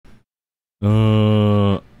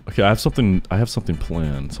Okay, I have something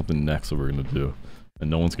planned. Something next that we're gonna do. And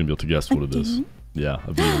no one's gonna be able to guess what it is. Yeah,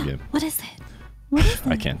 a video game. What is it? What is it?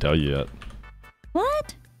 I can't tell you yet.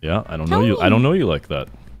 What? Yeah, I don't know you. I don't know you like that.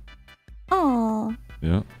 Oh.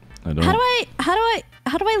 Yeah, I don't.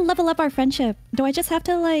 How do I level up our friendship? Do I just have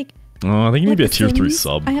to like? Oh, I think you need to be a tier 3 Sims?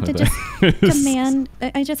 sub. I have to just demand.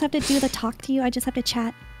 I just have to do the talk to you. I just have to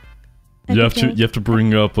chat. You have to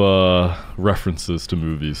bring up references to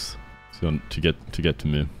movies to get to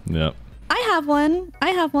me. Yeah. I have one.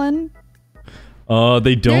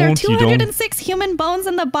 They don't. There are 206 human bones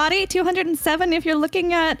in the body. 207 if you're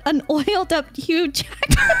looking at an oiled up Hugh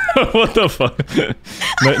Jackman. What the fuck?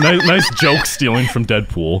 Nice joke stealing from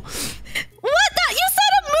Deadpool. What? You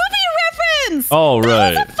said a movie reference. Oh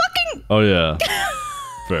right. That was a fucking. Oh yeah.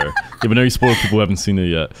 Fair. Yeah, but now you spoiled people who haven't seen it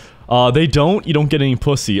yet. They don't. You don't get any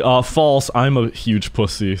pussy. False. I'm a huge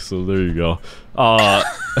pussy, so there you go.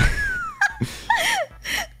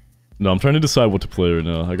 No, I'm trying to decide what to play right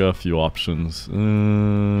now. I got a few options. We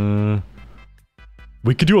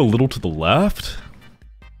could do a little to the left.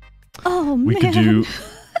 Oh man. We could do.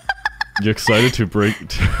 You excited to break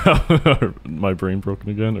my brain broken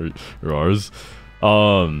again, or ours?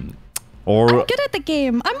 Or I'm good at the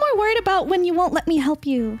game. I'm more worried about when you won't let me help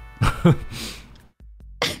you.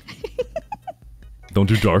 Don't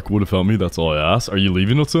do Darkwood without me. That's all I ask. Are you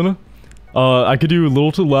leaving, Otsuna? I could do a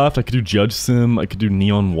little to the left. I could do Judge Sim. I could do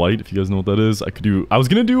Neon White, if you guys know what that is. I was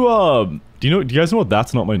gonna do do you guys know what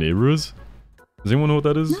That's Not My Neighbor is? Does anyone know what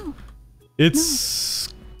that is? No.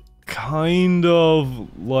 It's kind of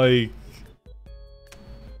like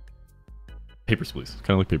Papers, Please.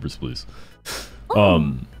 Kind of like Papers, Please.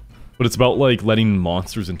 Oh. But it's about like letting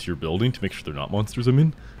monsters into your building to make sure they're not monsters, I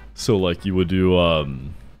mean. So like you would do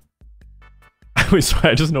Wait, sorry,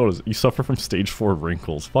 I just noticed. You suffer from stage 4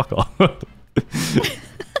 wrinkles. Fuck off.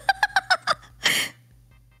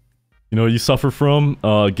 You know what you suffer from?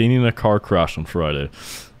 Getting in a car crash on Friday.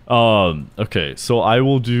 Okay, so I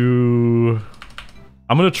will do...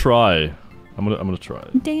 I'm gonna try. I'm gonna try.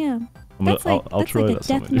 Damn. I'll try like a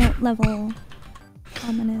Death Note level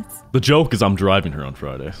ominous. The joke is I'm driving her on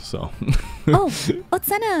Friday, so... Oh,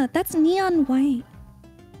 Otsena, that's Neon White.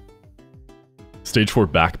 Stage 4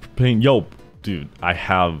 back pain? Yo, dude, I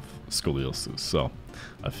have scoliosis, so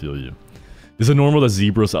I feel you. Is it normal that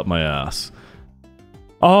zebra's up my ass?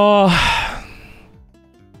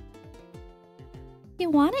 You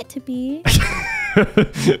want it to be.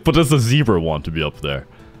 But does the zebra want to be up there?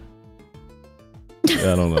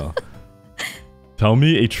 Yeah, I don't know. Tell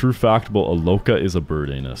me a true fact about a loca is a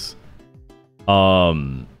bird anus.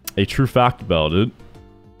 A true fact about it.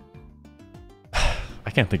 I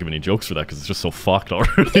can't think of any jokes for that because it's just so fucked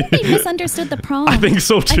already. I think they misunderstood the prompt. I think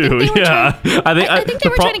so too. I think they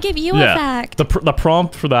were trying to give you a fact. The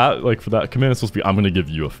prompt for that, like for that command is supposed to be, I'm gonna give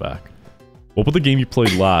you a fact. What about the game you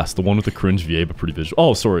played last? The one with the cringe VA but pretty visual.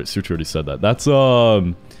 Oh, sorry, Suchi already said that. That's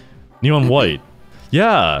Neon White.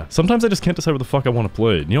 Yeah, sometimes I just can't decide what the fuck I want to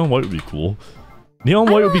play. Neon White would be cool.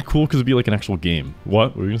 Neon White would be cool because it'd be like an actual game.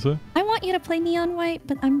 What were you gonna say? I want you to play Neon White,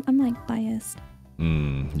 but I'm like biased.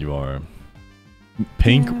 You are.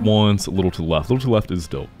 Pink wants a little to the left. A little to the left is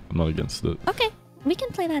dope. I'm not against it. Okay, we can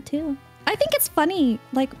play that too. I think it's funny,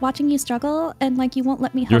 like watching you struggle and like you won't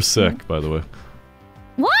let me help you. You're sick, by the way.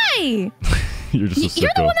 Why? You're just a sicko.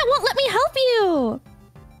 You're the one that won't let me help you.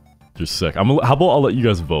 You're sick. How about I'll let you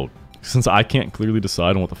guys vote? Since I can't clearly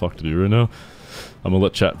decide on what the fuck to do right now, I'm gonna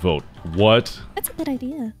let chat vote. That's a good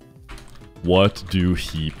idea. What do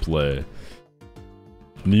he play?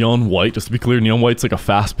 Neon White, just to be clear, Neon White's like a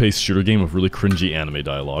fast-paced shooter game with really cringy anime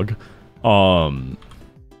dialogue. Then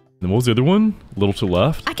what was the other one? Little to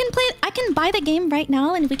left? I can buy the game right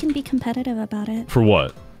now and we can be competitive about it. For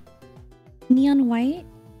what? Neon White?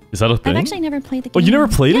 Is that a thing? I've actually never played the game. Oh, you never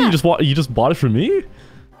played it? You just bought it for me?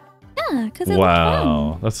 Yeah, because it looked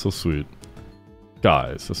fun. That's so sweet.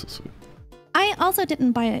 Guys, that's so sweet. I also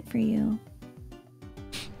didn't buy it for you.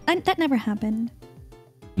 That never happened.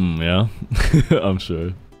 Yeah, I'm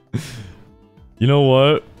sure. You know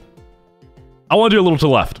what? I want to do a little to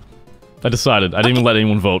the left. I decided. I didn't even let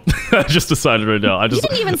anyone vote. I just decided right now. You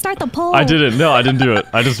didn't even start the poll. I didn't. No, I didn't do it.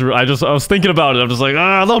 I was thinking about it. I'm just like,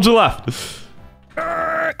 a little to the left.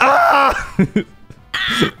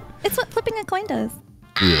 It's what flipping a coin does.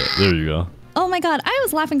 Yeah, there you go. Oh my god, I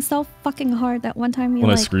was laughing so fucking hard that one time you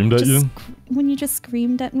I screamed at you? When you just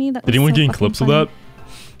screamed at me. That Did anyone get any clips funny. of that?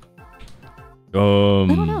 I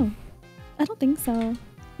don't know. I don't think so.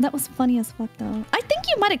 That was funny as fuck though. I think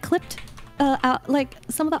you might have clipped out, like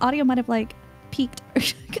some of the audio might have like peaked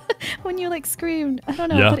when you like screamed. I don't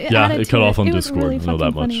know. Yeah, but it yeah, added it to cut off on It was Discord. really I know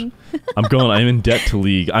that fucking much. funny. I'm gone. I'm in debt to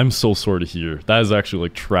League. I'm so sorry to hear. That is actually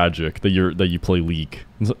like tragic that you play League.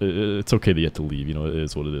 It's okay that you have to leave. You know, it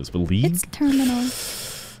is what it is. But League. It's terminal.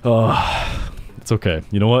 It's okay.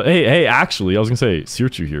 You know what? Hey, actually, I was gonna say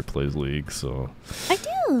Sirchu here plays League, so. I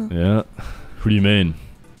do. Yeah. Who do you main?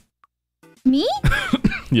 Me?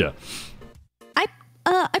 Yeah.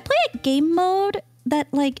 I play a game mode that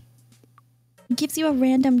like gives you a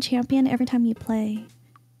random champion every time you play.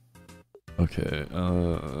 Okay.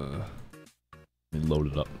 Let me load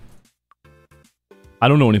it up. I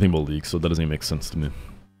don't know anything about League, so that doesn't even make sense to me.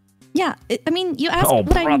 Yeah, I mean, you asked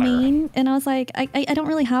what I mean, and I was like, I don't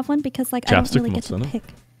really have one because like Chapstick I don't really get to pick.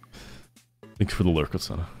 Thanks for the lurk,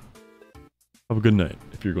 Sana. Have a good night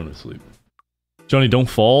if you're going to sleep. Johnny, don't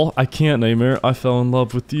fall. I can't, Nightmare. I fell in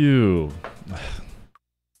love with you.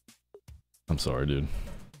 I'm sorry, dude.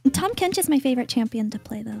 Tom Kench is my favorite champion to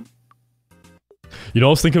play, though. You know what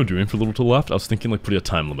I was thinking of doing for a little to the left? I was thinking like putting a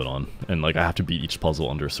time limit on, and like I have to beat each puzzle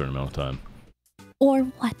under a certain amount of time. Or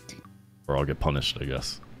what? Or I'll get punished, I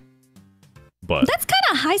guess. But that's kind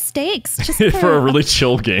of high stakes. Just for a really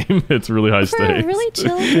chill game, it's really high stakes. For a really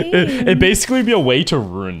chill game. It'd basically be a way to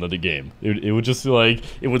ruin the game. It would just be like,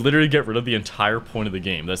 it would literally get rid of the entire point of the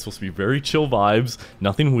game. That's supposed to be very chill vibes,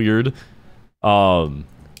 nothing weird. I'll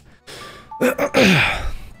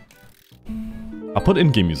put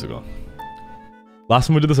in-game music on. Last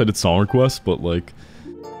time we did this, I did song requests, but like,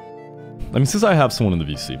 I mean, since I have someone in the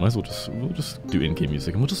VC, might as well we'll just do in-game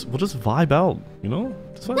music and we'll just vibe out, you know?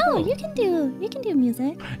 Just vibe out. You can do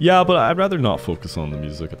music. Yeah, but I'd rather not focus on the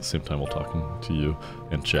music at the same time while talking to you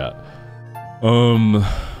and chat. Or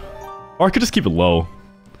I could just keep it low.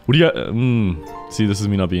 What do you got? See, this is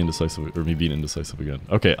me not being indecisive, or me being indecisive again.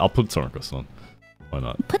 Okay, I'll put song request on. Why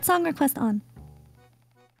not? Put song request on.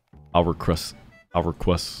 I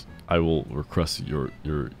will request your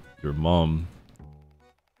mom.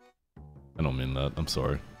 I don't mean that. I'm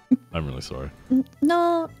sorry. I'm really sorry.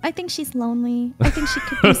 No, I think she's lonely. I think she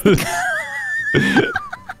could use the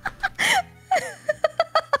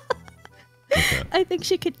Okay. I think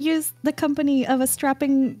she could use the company of a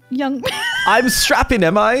strapping young I'm strapping,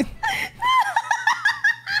 am I?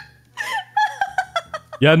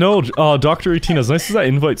 Yeah, no, Dr. 18, as nice as that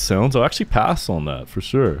invite sounds, I'll actually pass on that for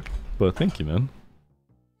sure. But thank you, man.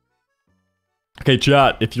 Okay,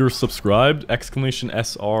 chat, if you're subscribed, exclamation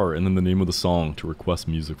SR and then the name of the song to request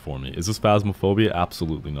music for me. Is this Phasmophobia?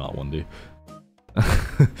 Absolutely not, Wendy.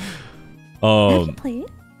 Have you played?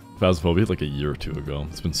 Phasmophobia like a year or two ago.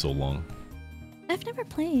 It's been so long. I've never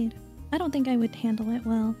played. I don't think I would handle it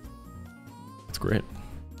well. It's great.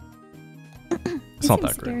 It's not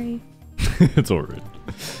that scary. great. It's alright.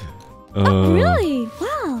 Oh, really?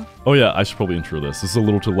 Wow. Oh yeah, I should probably intro this. This is a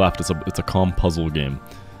little to the left. It's a calm puzzle game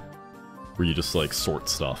where you just like sort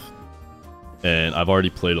stuff. And I've already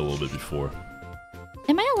played a little bit before.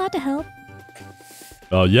 Am I allowed to help?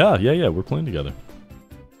 Yeah, we're playing together.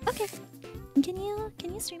 Okay. Can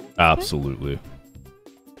you stream it? Absolutely.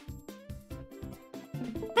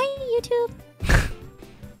 Hi, YouTube.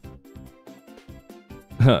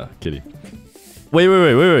 Huh, kitty.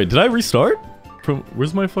 Wait. Did I restart?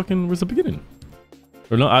 Where's the beginning?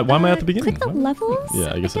 Or no, why am I at the beginning? Click the levels?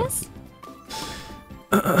 Yeah, I guess.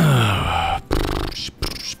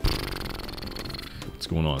 What's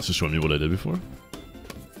going on? It's just showing me what I did before.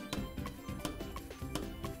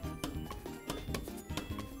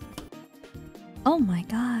 Oh my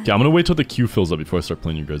god. Okay, I'm gonna wait till the queue fills up before I start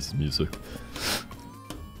playing you guys' music.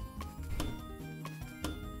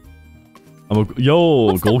 Yo,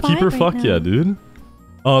 what's goalkeeper, right fuck now? yeah, dude.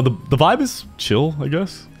 The vibe is chill, I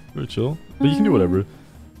guess. Very chill. But you can do whatever.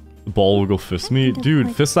 The ball will go fist me. Dude,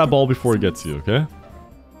 like fist that ball before it sounds. gets you, okay?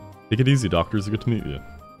 Take it easy, doctor. It's good to meet you.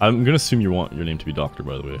 I'm gonna assume you want your name to be Doctor,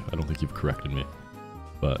 by the way. I don't think you've corrected me.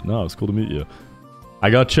 But no, it's cool to meet you. I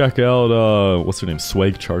gotta check out, what's her name?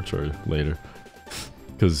 Swag Charchar later.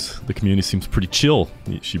 Because the community seems pretty chill,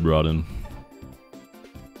 she brought in.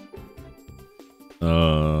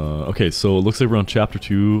 Okay, so it looks like we're on chapter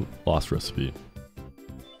 2, Lost Recipe.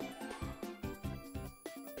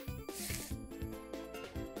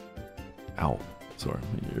 Ow. Sorry,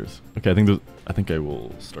 my ears. Okay, I think I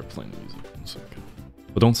will start playing the music in a second.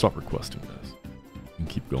 But don't stop requesting, guys. And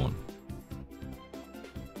keep going.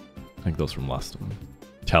 I think that was from last time.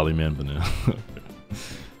 Tallyman Banana.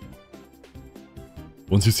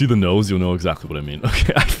 Once you see the nose, you'll know exactly what I mean.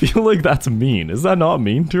 Okay, I feel like that's mean. Is that not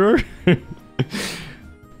mean to her?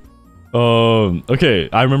 Okay,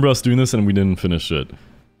 I remember us doing this and we didn't finish it.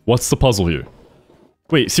 What's the puzzle here?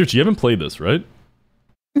 Wait, Sirchi, you haven't played this, right?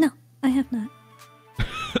 No, I have not.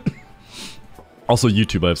 Also,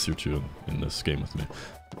 YouTube, I have Suchu in this game with me.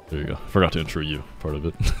 There you go. Forgot to intro you, part of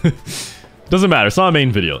it. Doesn't matter. It's not a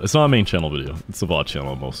main video. It's not a main channel video. It's a VOD channel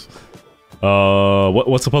almost.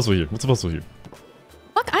 What's the puzzle here? What's the puzzle here?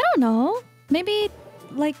 Fuck, I don't know. Maybe,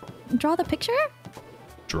 like, draw the picture?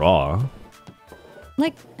 Draw?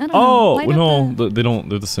 Like, I don't know. Oh, no, they don't.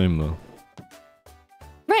 They're the same, though.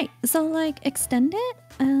 Right, so, like, extend it?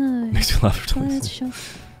 Makes me laugh every time.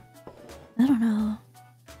 I don't know.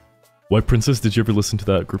 White Princess, did you ever listen to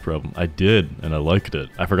that group album? I did, and I liked it.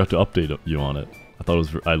 I forgot to update you on it. I thought it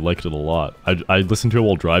was. I liked it a lot. I listened to it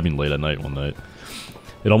while driving late at night one night.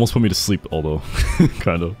 It almost put me to sleep, although,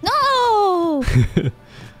 kind of. No!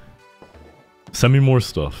 Send me more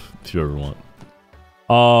stuff if you ever want.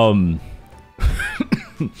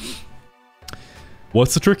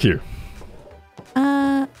 What's the trick here?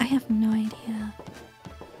 I have no idea.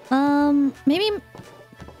 Maybe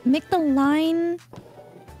make the line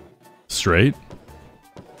straight.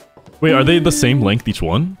 Wait, are they the same length each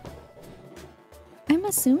one? I'm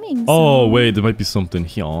assuming so. Oh, wait, there might be something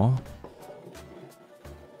here.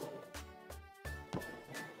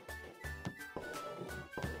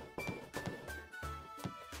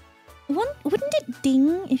 Wouldn't it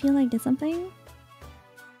ding if you, like, did something?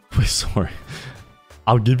 Wait, sorry.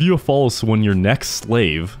 I'll give you a follow so when your next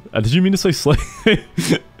slave... did you mean to say slave?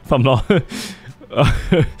 If I'm not...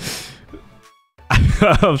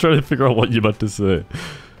 I'm trying to figure out what you meant to say.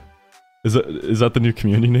 Is that the new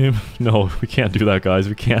community name? No, we can't do that, guys.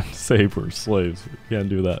 We can't say we're slaves. We can't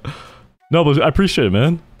do that. No, but I appreciate it,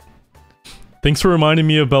 man. Thanks for reminding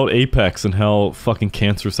me about Apex and how fucking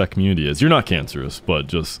cancerous that community is. You're not cancerous, but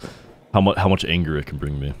just how much anger it can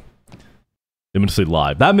bring me. I'm gonna say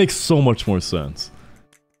live. That makes so much more sense.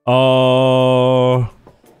 What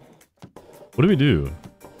do we do?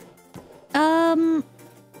 Do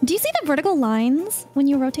you see the vertical lines when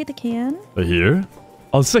you rotate the can? Here?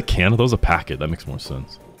 Oh, this is a can? That was a packet. That makes more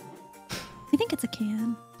sense. I think it's a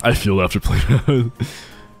can. I feel after playing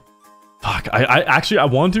Fuck, I actually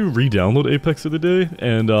wanted to re-download Apex the other day,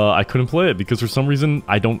 and I couldn't play it because for some reason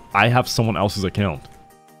I have someone else's account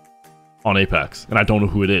on Apex, and I don't know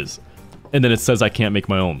who it is. And then it says I can't make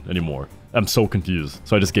my own anymore. I'm so confused,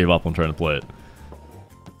 so I just gave up on trying to play it.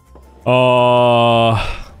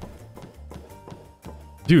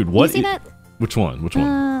 Dude, what? You see that? Which one? Which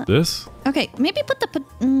one? This? Okay, maybe put the...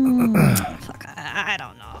 fuck, I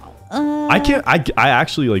don't know. I can't... I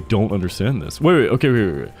actually, like, don't understand this. Wait, okay,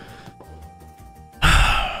 wait.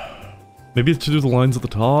 Maybe it's to do the lines at the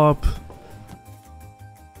top.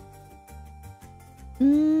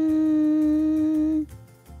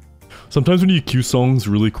 Sometimes when you queue songs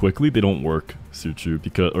really quickly, they don't work, Suchu,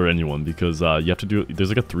 because, or anyone, because you have to do... There's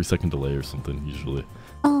like a 3-second delay or something, usually.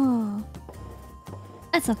 Oh.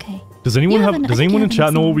 That's okay. Does anyone have... Does anyone in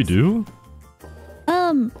chat know what we do?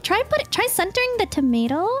 Try centering the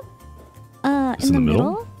tomato in the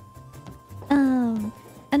middle.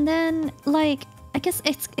 And then, like, I guess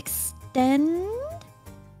it's extend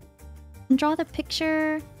and draw the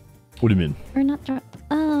picture. What do you mean? Or not draw.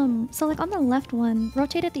 So like on the left one,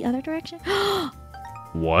 rotate it the other direction.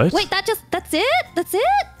 What? Wait, that's it? That's it?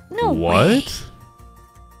 No. What? Way.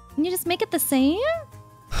 Can you just make it the same?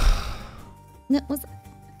 No, was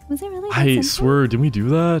it really? I swear, didn't we do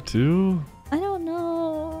that too? I don't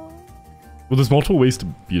know. Well, there's multiple ways to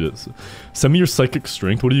beat it. So send me your psychic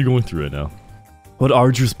strength. What are you going through right now? What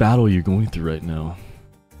arduous battle are you going through right now?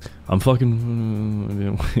 I'm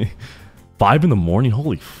fucking... 5 in the morning?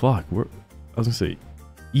 Holy fuck. I was gonna say,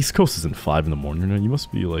 East Coast isn't 5 in the morning now. You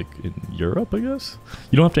must be, like, in Europe, I guess?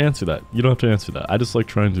 You don't have to answer that. You don't have to answer that. I just like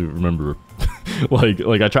trying to remember... when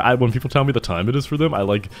people tell me the time it is for them, I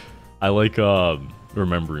like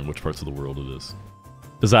remembering which parts of the world it is.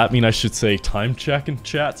 Does that mean I should say time check in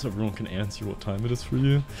chat so everyone can answer what time it is for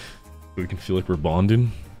you? So we can feel like we're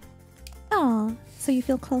bonding? Oh, so you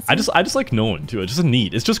feel closer. I just like knowing too. It's just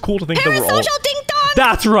neat. It's just cool to think that we're all... Parasocial ding dong!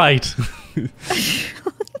 That's right!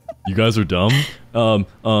 You guys are dumb?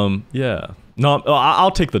 Yeah. No,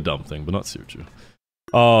 I'll take the dumb thing, but not Suchu.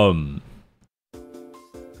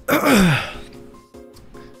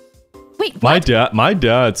 Wait, what? My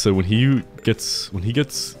dad said when he gets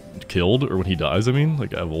killed, or when he dies, I mean,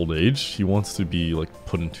 like, of old age, he wants to be, like,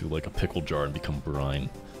 put into, like, a pickle jar and become brine.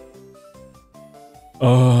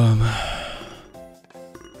 Are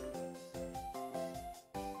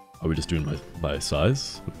we just doing by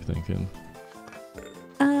size? What are you thinking?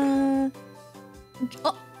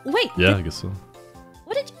 Oh, wait. Yeah, I guess so.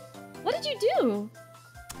 What did you do?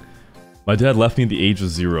 My dad left me at the age of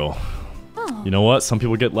 0. Oh. You know what? Some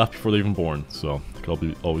people get left before they're even born, so it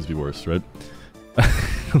could always be worse, right?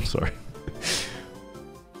 I'm sorry.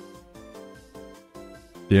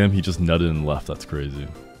 Damn, he just nutted and left. That's crazy.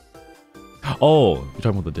 Oh, you're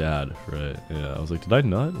talking about the dad, right? Yeah, I was like, did I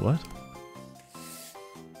nut? What?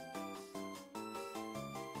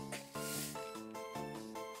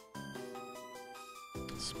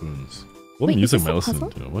 Spoons. What Wait, music is am I this a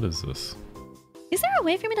listening puzzle? to? What is this? Is there a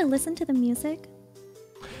way for me to listen to the music?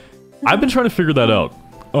 I've been trying to figure that out.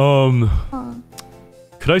 Oh.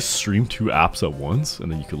 Could I stream 2 apps at once and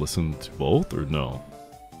then you could listen to both, or no?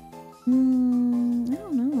 I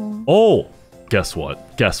don't know. Oh! Guess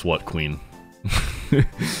what? Guess what, Queen?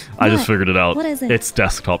 I just figured it out. What is it? It's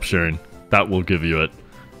desktop sharing. That will give you it.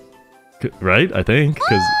 Right? I think.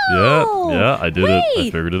 Because, Oh, yeah, I did it. I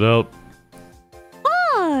wait. figured it out.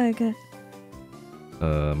 Fog.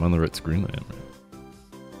 I'm on the right screen. I am,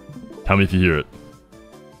 right? Tell me if you hear it.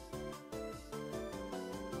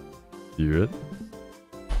 You hear it?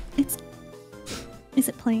 Is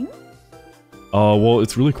it playing? Well,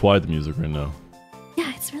 it's really quiet, the music right now.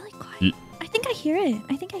 Yeah, it's really quiet. I think I hear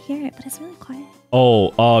it, but it's really quiet.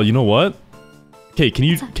 Oh, you know what? Okay, can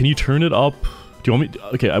you turn it up? Do you want me?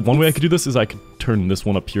 Okay, one way I could do this is I could turn this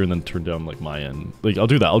one up here and then turn down like my end. Like I'll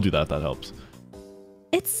do that. That helps.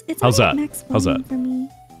 It's How's already that? max How's volume that? for me.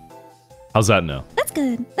 How's that now? That's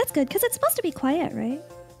good. That's good because it's supposed to be quiet, right?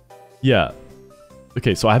 Yeah.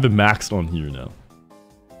 Okay, so I have it maxed on here now.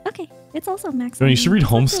 Okay, it's also max. No, you should read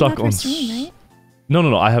volume. It's not Homestuck too loud on. for stream, right?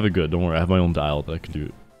 No. I have it good. Don't worry. I have my own dial that I can do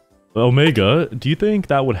it. Omega, do you think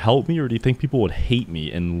that would help me, or do you think people would hate me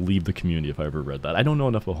and leave the community if I ever read that? I don't know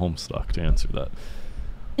enough of Homestuck to answer that.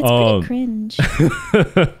 It's pretty cringe.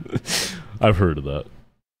 I've heard of that.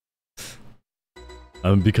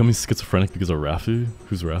 I'm becoming schizophrenic because of Rafi?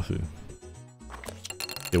 Who's Rafi?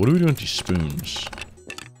 Yeah, what are we doing with these spoons?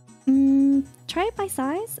 Try it by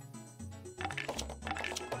size.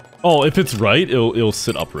 Oh, if it's right, it'll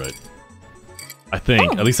sit upright. I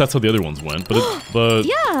think. Oh. At least that's how the other ones went. But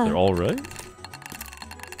Yeah. they're all right.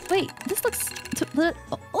 Wait, this looks.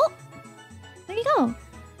 Oh, there you go.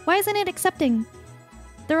 Why isn't it accepting?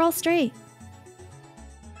 They're all straight.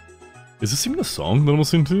 Is this even a song that I'm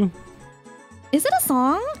listening to? Is it a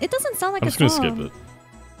song? It doesn't sound like I'm a just song. gonna skip it.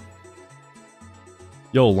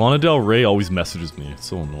 Yo, Lana Del Rey always messages me. It's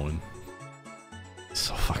so annoying. It's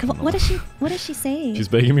so fucking annoying. What does she say? She's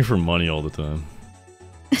begging me for money all the time.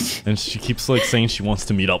 And she keeps like saying she wants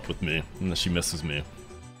to meet up with me and that she misses me.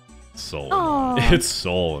 So annoying. It's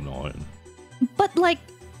so annoying. But like,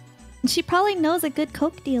 she probably knows a good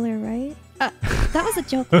coke dealer, right? That was a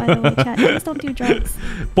joke, by the way, chat. Please don't do drugs.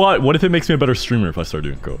 But what if it makes me a better streamer if I start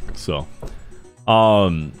doing coke? So,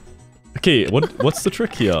 okay, what's the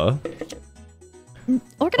trick here?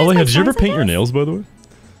 Organized by Did you ever size, I paint your guess? nails, by the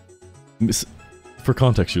way? For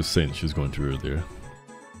context, she was saying she was going through earlier.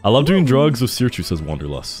 I love doing drugs with Sirchu, says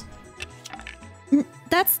Wanderlust.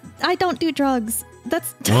 I don't do drugs.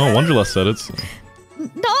 That's Oh, Wanderlust said it. So. No,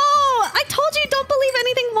 I told you don't believe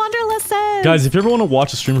anything Wanderlust says. Guys, if you ever want to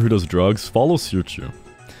watch a streamer who does drugs, follow Sirchu.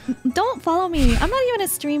 Don't follow me. I'm not even a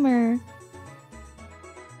streamer.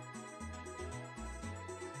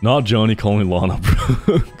 Not Johnny calling Lana,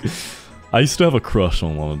 bro. I used to have a crush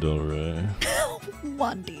on Lana Del Rey.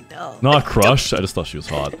 Wandy, no. Not a crush, I just thought she was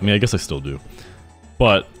hot. I mean, I guess I still do.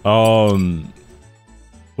 But, what'd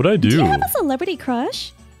I do? Do you have a celebrity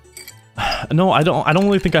crush? No, I don't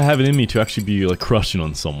really think I have it in me to actually be, like, crushing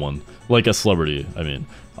on someone. Like a celebrity, I mean.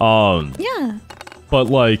 Yeah. But,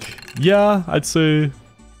 like, yeah, I'd say...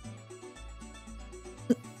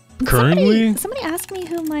 Currently? Somebody asked me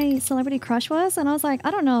who my celebrity crush was, and I was like, I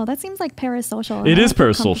don't know. That seems like parasocial. It is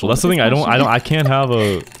parasocial. That's the thing. I can't have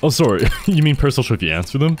a... Oh, sorry. You mean parasocial if you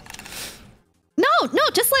answer them? No,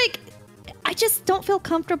 just like, I just don't feel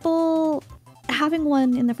comfortable having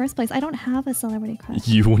one in the first place. I don't have a celebrity crush.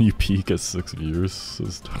 You, when you peak at 6 viewers,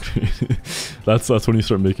 that's when you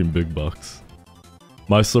start making big bucks.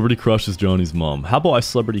 My celebrity crush is Johnny's mom. How about I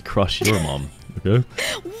celebrity crush your mom? Okay.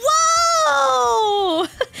 Whoa!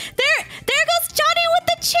 There goes Johnny with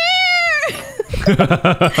the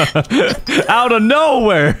chair. Out of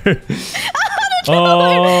nowhere. The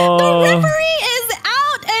referee is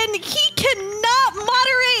out, and he cannot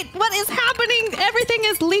moderate what is happening. Everything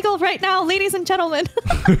is legal right now, ladies and gentlemen.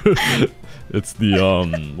 It's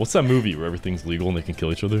the what's that movie where everything's legal and they can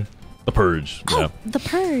kill each other? The Purge. Oh, yeah. The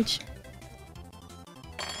Purge.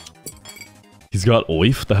 He's got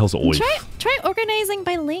oif. The hell's oif? Try organizing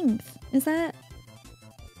by length. Is that?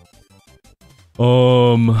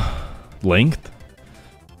 Length.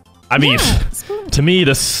 I mean, to me,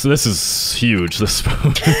 this is huge. This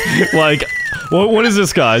like, what is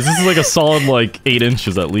this, guys? This is like a solid like 8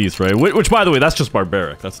 inches at least, right? Which, by the way, that's just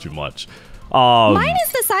barbaric. That's too much. Mine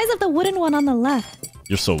is the size of the wooden one on the left.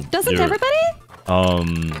 You're so. Doesn't everybody?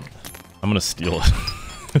 I'm gonna steal it.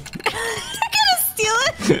 You're gonna steal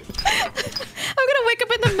it? I'm gonna wake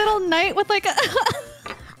up in the middle of the night with like a...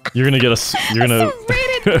 You're gonna get a... You're gonna...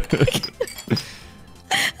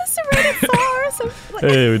 A serrated saw or something.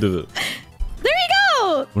 Hey, we did it. There you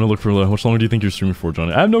go! I'm gonna look for... How much longer do you think you're streaming for,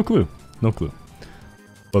 Johnny? I have no clue. No clue.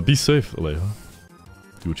 But be safe, Aleja.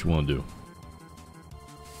 Do what you want to do.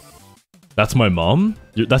 That's my mom?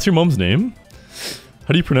 That's your mom's name?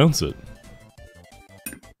 How do you pronounce it?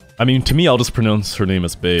 I mean, to me, I'll just pronounce her name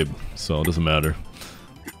as Babe, so it doesn't matter.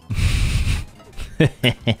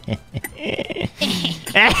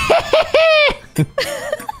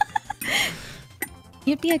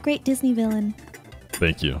 You'd be a great Disney villain.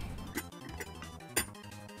 Thank you.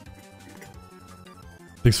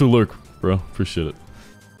 Thanks for the lurk, bro. Appreciate it.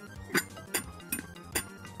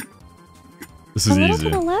 This is easy. A little easy.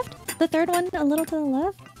 to the left? The third one a little to the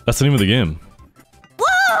left? That's the name of the game.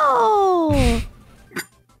 Whoa!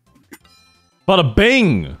 Bada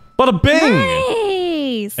bing! Bada bing!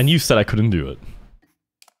 Nice! And you said I couldn't do it.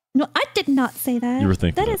 No, I did not say that. You were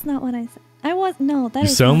thinking That is not what I said. I was... No, that You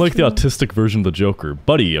is sound not like true. the autistic version of the Joker.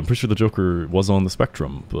 Buddy, I'm pretty sure the Joker was on the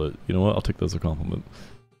spectrum, but you know what? I'll take that as a compliment.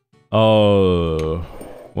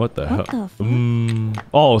 What the hell? What the fuck?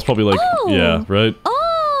 Oh, it's probably like... Oh! Yeah, right? Oh!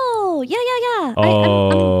 Yeah.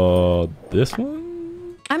 This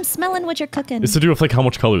one? I'm smelling what you're cooking. It's to do with like how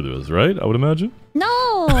much color there is, right? I would imagine.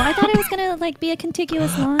 No! I thought it was gonna like be a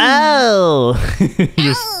contiguous line. Oh!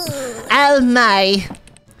 Oh my!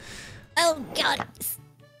 Oh god!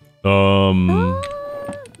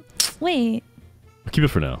 Wait. I'll keep it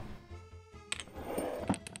for now.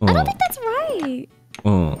 I don't think that's right.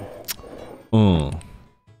 Oh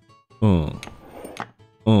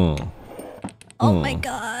my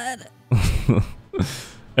god.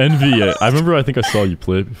 Envy, I remember I think I saw you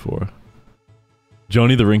play it before.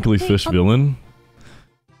 Johnny the Wrinkly Fish villain.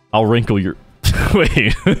 I'll wrinkle your...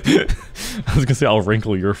 Wait. I was gonna say I'll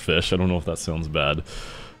wrinkle your fish. I don't know if that sounds bad.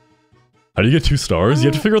 How do you get 2 stars? You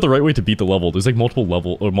have to figure out the right way to beat the level. There's like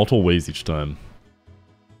multiple ways each time.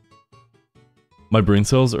 My brain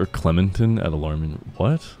cells are Clementine at alarming...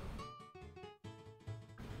 What?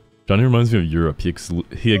 Johnny reminds me of Europe.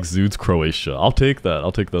 He exudes Croatia. I'll take that.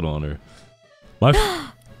 I'll take that honor.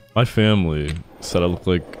 My family said I look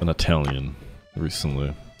like an Italian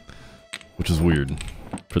recently, which is weird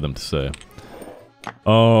for them to say.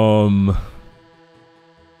 Johnny!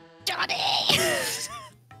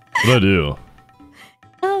 What did I do?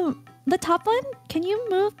 The top one, can you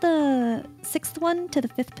move the 6th one to the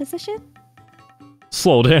 5th position?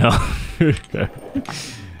 Slow down. Okay.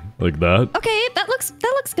 Like that? Okay, that looks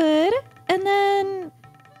good. And then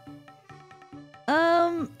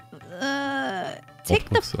take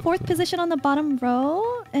the 4th position on the bottom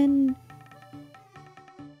row and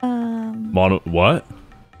What?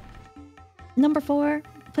 number 4,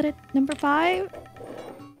 put it number 5.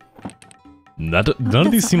 None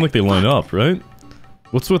of these seem like they line up, right?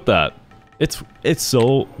 What's with that? It's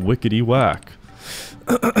so wickety whack.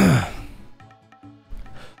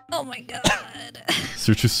 Oh my god.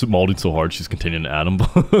 Search is molding so hard she's containing an atom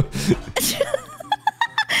bomb.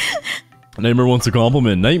 Nightmare wants a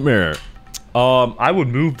compliment. Nightmare. I would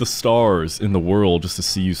move the stars in the world just to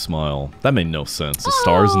see you smile. That made no sense. The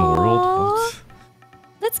stars in the world? What?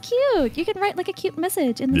 That's cute. You can write like a cute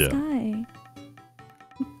message in the sky.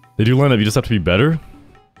 They do line up, you just have to be better?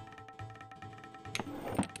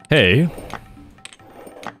 Hey.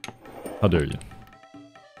 How dare you?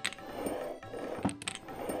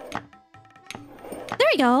 There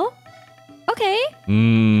we go. Okay.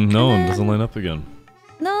 No, it doesn't line up again.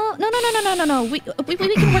 No. We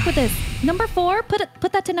can work with this. Number 4,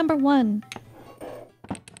 put that to number 1.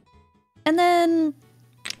 And then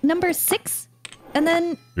number 6. And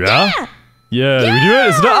then Yeah? Yeah, did we do it?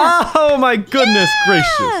 It's not, oh my goodness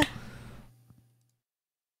gracious.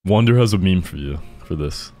 Wonder has a meme for you for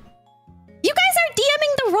this. You guys are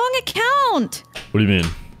DMing the wrong account. What do you mean?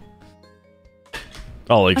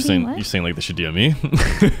 Oh, like what? you're saying like they should DM me?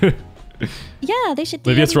 Yeah, they should.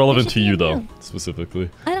 Maybe it's relevant they to should you DM though, specifically.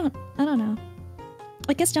 I don't know.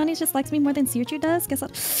 I guess Johnny just likes me more than Sirchu does. Guess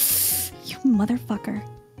what? You motherfucker.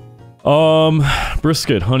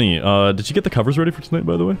 Brisket, honey. Did you get the covers ready for tonight,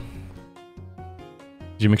 by the way?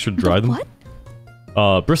 Did you make sure to dry them?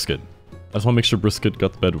 What? Brisket. I just want to make sure Brisket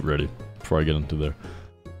got the bed ready before I get into there.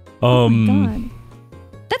 Oh my god.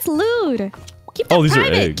 That's lewd. Keep that these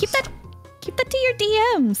private. are eggs. Keep that to your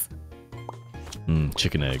DMs.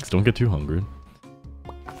 Chicken eggs. Don't get too hungry.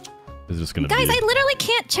 It's just gonna Guys, be... I literally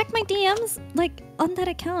can't check my DMs like on that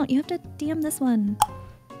account. You have to DM this one.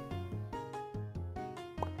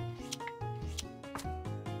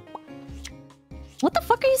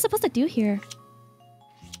 supposed to do here?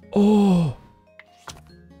 Oh.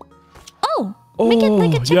 Oh. Make it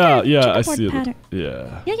like a I see pattern. it.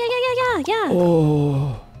 Yeah. Yeah.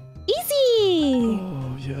 Oh. Easy.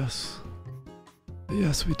 Oh, yes.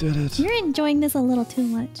 Yes, we did it. You're enjoying this a little too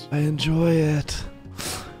much. I enjoy it.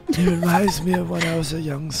 It reminds me of when I was a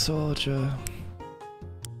young soldier.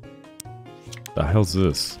 The hell's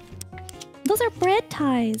this? Those are bread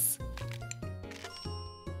ties.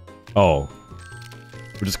 Oh.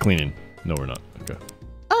 We're just cleaning. No, we're not. Okay.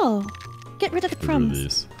 Oh. Get rid of the Get rid of crumbs.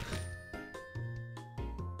 these.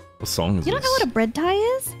 What song is You this? don't know what a bread tie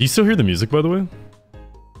is? Do you still hear the music, by the way?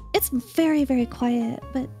 It's very, very quiet,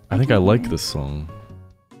 but I think I can like hear it. this song.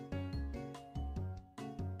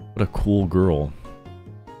 What a cool girl.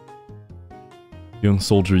 Young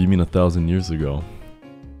soldier, you mean 1,000 years ago.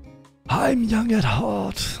 I'm young at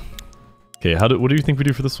heart. Okay, what do you think we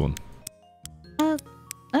do for this one?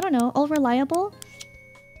 I don't know. All reliable?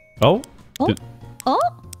 Oh? Oh? Oh?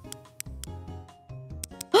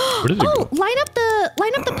 Where did it go? line up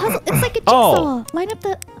the puzzle. It's like a jigsaw. Line up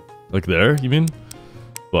the Like there, you mean?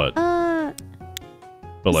 But so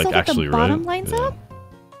like that actually, the bottom right? lines up?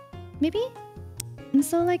 Maybe? And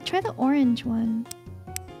so like try the orange one.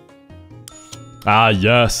 Ah,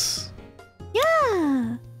 yes.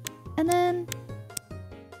 Yeah. And then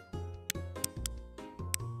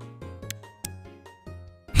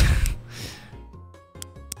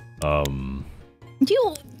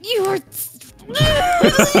you are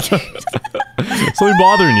Something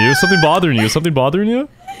bothering you? Something bothering you? Something bothering you? No,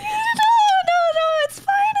 it's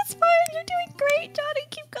fine, you're doing great, Johnny,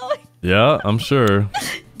 keep going. Yeah, I'm sure.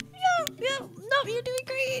 Yeah, no, you're doing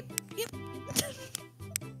great.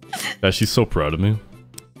 Yeah, she's so proud of me.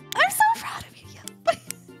 I'm so proud of you, yeah.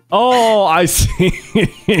 Oh, I see.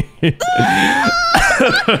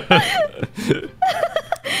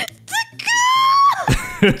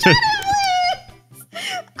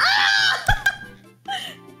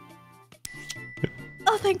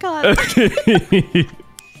 Oh, thank God.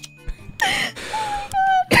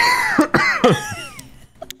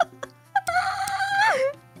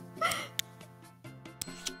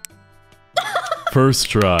 First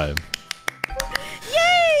try. Yay,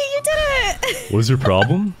 you did it! What is your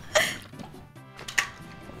problem? I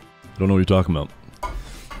don't know what you're talking about.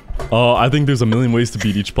 I think there's a million ways to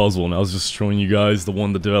beat each puzzle, and I was just showing you guys the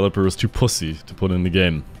one the developer was too pussy to put in the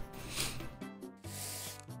game.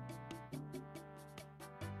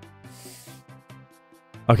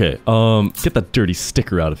 Okay, get that dirty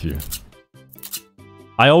sticker out of here.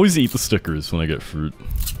 I always eat the stickers when I get fruit.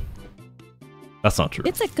 That's not true.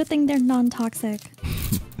 It's a good thing they're non-toxic.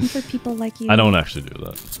 And for people like you. I don't actually do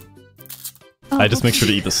that. Oh, I just make sure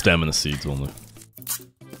to eat the stem and the seeds only.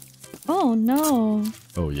 Oh no.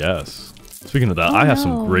 Oh yes. Speaking of that, Oh, I have no.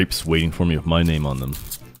 some grapes waiting for me with my name on them.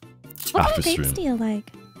 What After kind of grapes stream. do you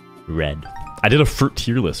like? Red. I did a fruit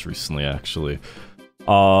tier list recently, actually.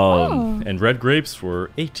 And red grapes were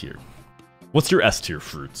A tier. What's your S tier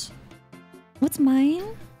fruits? What's mine?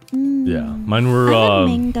 Yeah, mine were. I like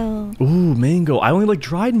mango. Ooh, mango. I only like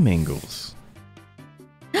dried mangoes.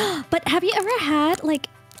 But have you ever had like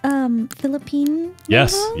Philippine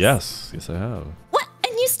Yes, mangoes? yes, I have. What?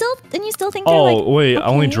 And you still think they're Oh like wait, I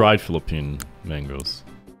only okay? dried Philippine mangoes.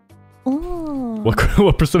 Oh.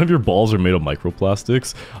 What percent of your balls are made of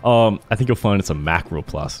microplastics? I think you'll find it's a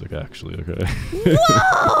macroplastic actually. Okay.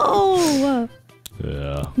 Whoa!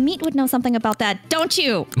 Yeah. Meat would know something about that, don't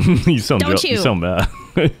you? you sound Don't you? You sound mad.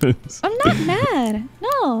 I'm not mad.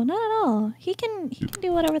 No, not at all. He can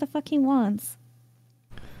do whatever the fuck he wants.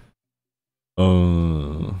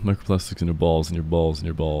 Microplastics in your balls, in your balls, in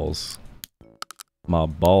your balls. My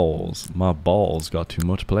balls got too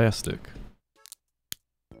much plastic.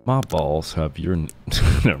 My balls have your...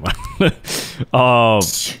 Never mind.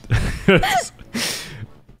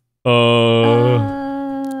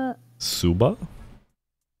 Suba?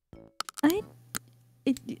 Are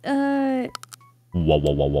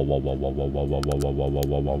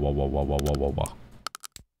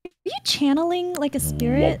you channeling like a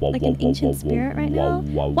spirit, like an ancient spirit right now?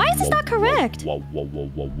 Why is this not correct?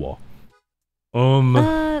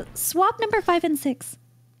 Swap number 5 and 6.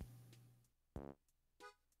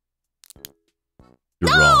 You're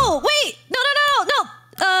no! wrong. Wait! No!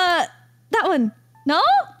 That one. No?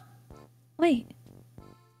 Wait.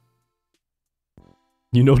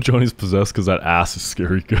 You know Johnny's possessed because that ass is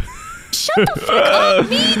scary good. Shut the fuck up,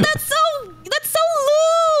 me! That's so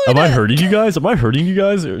lewd! Am I hurting you guys? Am I hurting you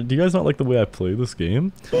guys? Or do you guys not like the way I play this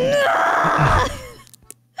game?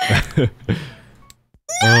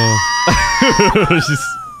 She's...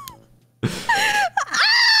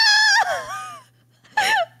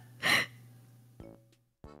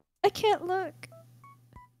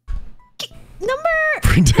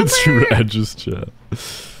 just chat.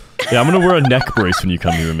 Yeah, I'm gonna wear a neck brace when you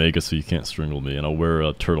come here, Omega, so you can't strangle me, and I'll wear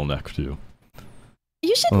a turtleneck too.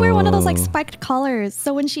 You should wear one of those like spiked collars,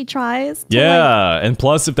 so when she tries. To, yeah, and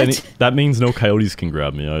plus, if any, that means no coyotes can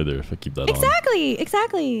grab me either if I keep that on.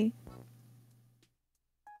 Exactly.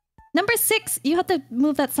 Number 6, you have to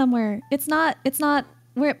move that somewhere. It's not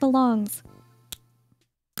where it belongs.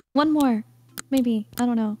 One more, maybe. I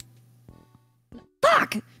don't know.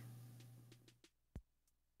 Fuck!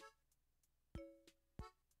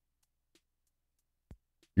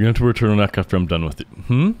 You're gonna have to wear a turtleneck after I'm done with it.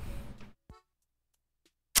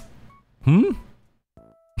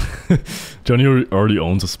 Johnny already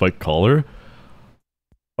owns a spiked collar?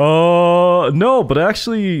 No, but I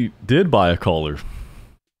actually did buy a collar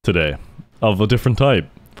today of a different type.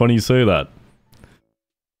 Funny you say that.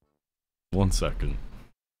 1 second.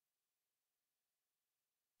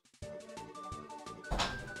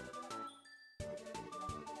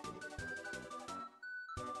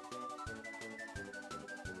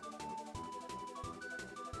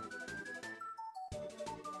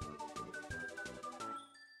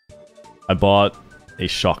 I bought a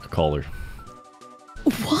shock collar.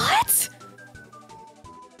 What?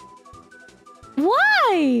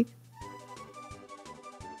 Why?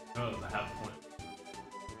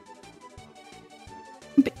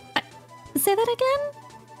 Say that again?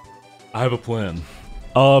 I have a plan.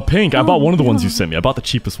 Pink. I bought one of the ones you sent me. I bought the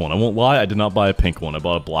cheapest one. I won't lie, I did not buy a pink one. I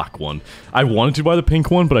bought a black one. I wanted to buy the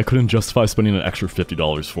pink one, but I couldn't justify spending an extra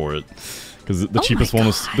 $50 for it. Because the cheapest one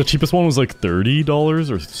was like $30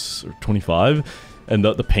 or 25, and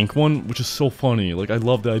the pink one, which is so funny. Like I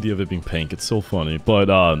love the idea of it being pink. It's so funny, but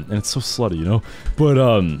and it's so slutty, you know. But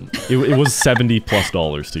it was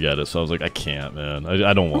 $70+ to get it, so I was like, I can't, man.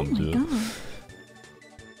 I don't want to. God.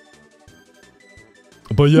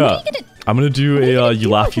 But yeah, I'm gonna do a you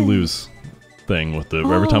laugh you lose thing with it.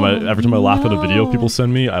 Where every time I laugh at a video people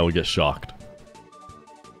send me, I will get shocked.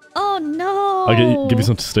 Oh no! I'll give you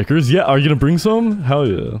some stickers. Yeah, are you gonna bring some? Hell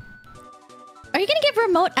yeah. Are you gonna get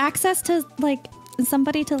remote access to like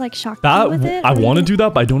somebody to like shock that? you with it? I want to do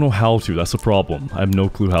that, but I don't know how to. That's the problem. I have no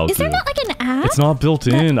clue how to. Is there not like an app? It's not built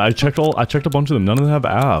in. I checked a bunch of them. None of them have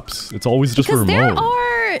apps. It's always just for remote.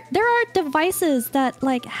 There are devices that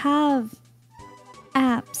like have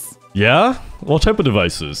apps. Yeah? What type of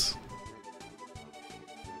devices?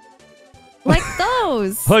 Like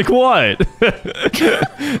those. Like what?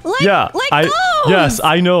 Yeah, like those. Yes,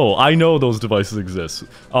 I know those devices exist.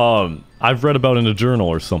 I've read about it in a journal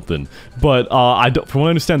or something, but from what I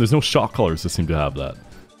understand, there's no shock collars that seem to have that.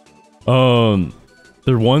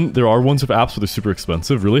 There are ones with apps, but they're super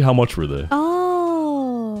expensive. Really, how much were they?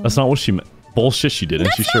 Oh, that's not what she meant. Bullshit, she didn't.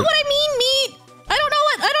 That's not what I mean, meat. I don't know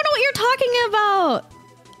what you're talking about.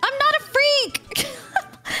 I'm not a freak.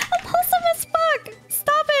 I'm wholesome as fuck.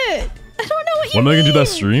 Stop it. I don't know what you mean. When am I gonna do that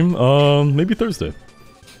stream? Maybe Thursday.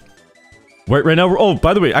 Right now oh,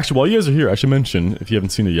 by the way, actually, while you guys are here, I should mention, if you haven't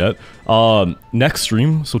seen it yet, next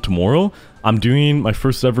stream, so tomorrow, I'm doing my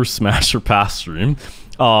first ever Smash or Pass stream,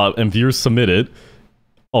 and viewers submit it.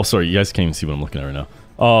 Oh, sorry, you guys can't even see what I'm looking at right now.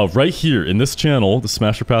 Right here, in this channel, the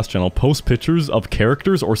Smash or Pass channel, post pictures of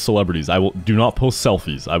characters or celebrities. Do not post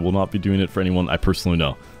selfies. I will not be doing it for anyone I personally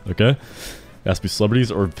know, okay? It has to be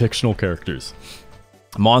celebrities or fictional characters.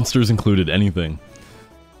 Monsters included, anything.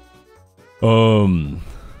 I'm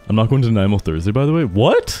not going to Nanaimo Thursday, by the way.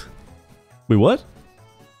 What? Wait, what?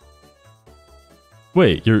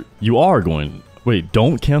 Wait, you are going. Wait,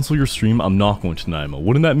 don't cancel your stream. I'm not going to Nanaimo.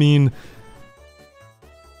 Wouldn't that mean?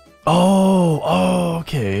 Oh,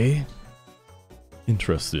 okay.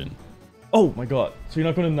 Interesting. Oh my god. So you're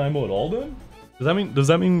not going to Nanaimo at all then? Does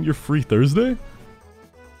that mean you're free Thursday?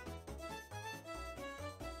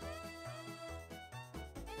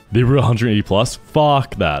 They were 180 plus?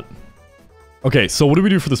 Fuck that. Okay, so what do we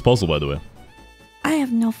do for this puzzle, by the way? I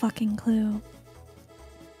have no fucking clue.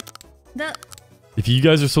 If you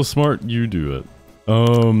guys are so smart, you do it.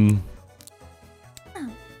 What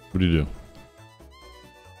do you do?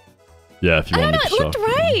 Yeah, if you want to it looked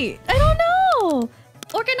right. I don't know.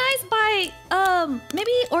 Organized by,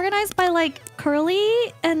 maybe organized by like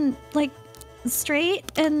curly and like straight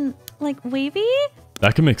and like wavy?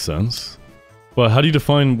 That can make sense. But how do you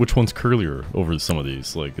define which one's curlier over some of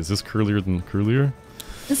these? Like, is this curlier than curlier?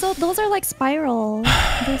 So those are like spiral.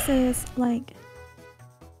 This is like...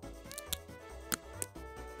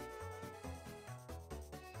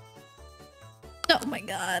 Oh my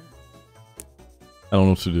god. I don't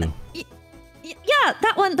know what to do. Yeah,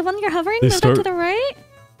 that one. The one you're hovering. Move that to the right.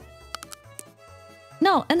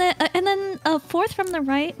 No, and then fourth from the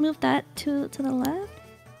right. Move that to the left.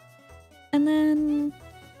 And then...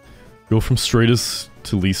 Go from straightest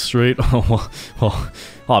to least straight. Well,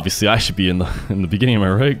 obviously I should be in the beginning. Am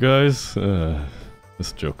I right, guys?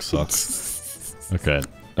 This joke sucks. Okay.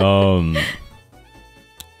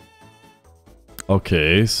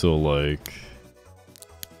 Okay, so like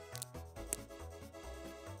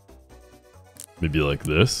maybe like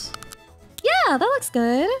this. Yeah, that looks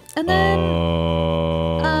good. And then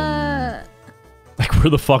like where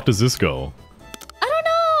the fuck does this go? I don't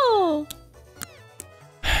know.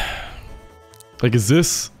 Like, is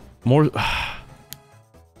this more?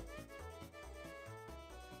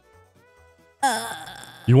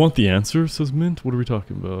 You want the answer? Says Mint. What are we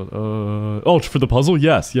talking about? Oh, for the puzzle?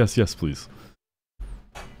 Yes, yes, yes, please.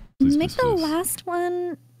 Please, make please, the please. last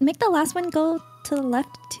one. Make the last one go to the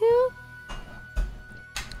left too.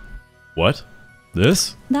 What?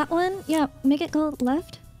 This? That one, yeah. Make it go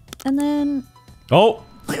left, and then. Oh!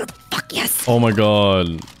 Fuck yes! Oh my god!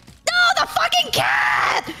 No, the fucking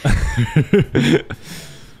cat!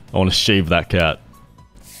 I want to shave that cat.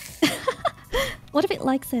 What if it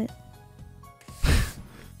likes it?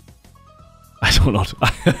 I don't know.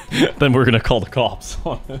 Then we're gonna call the cops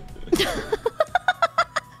on it.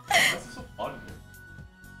 I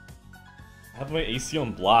have my AC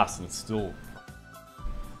on blast and it's still.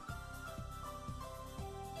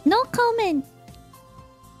 No comment.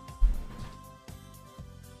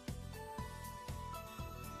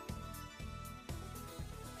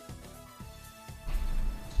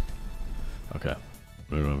 Okay.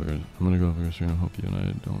 I'm gonna go over here and hope you and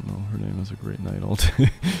I don't know her name. Is a great night all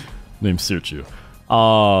day. Name's Sirchu.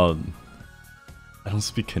 I don't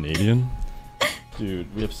speak Canadian.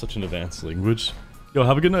 Dude, we have such an advanced language. Yo,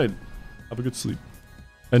 have a good night. Have a good sleep.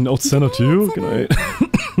 And Otsena too. Good night.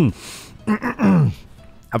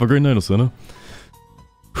 Have a great night, Otsena.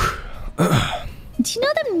 Do you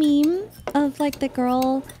know the meme of like the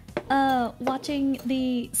girl watching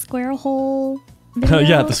the square hole video?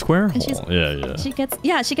 Yeah, the square And hole.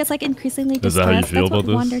 Yeah. She gets like increasingly Is distressed. that how you feel that's what about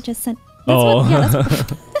this? Wander just sent. Oh.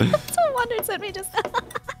 That's what Wander sent me just now.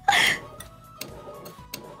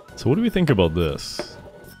 So what do we think about this?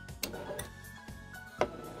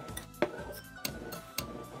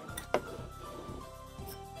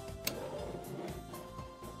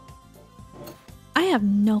 I have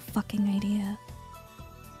no fucking idea.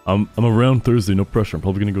 I'm around Thursday, no pressure. I'm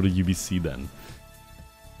probably gonna go to UBC then.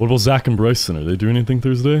 What about Zach and Bryson? Are they doing anything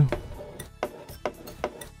Thursday?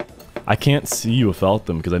 I can't see you without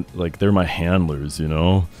them because they're my handlers, you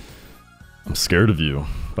know? I'm scared of you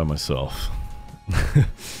by myself.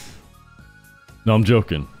 No, I'm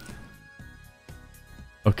joking.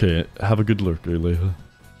 Okay, have a good lurk, Leia.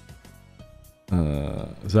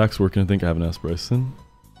 Zach's working, I think. I haven't asked Bryson.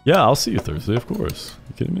 Yeah, I'll see you Thursday, of course.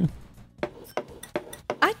 You kidding me?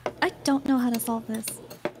 I don't know how to solve this.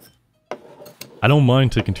 I don't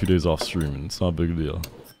mind taking 2 days off streaming. It's not a big deal.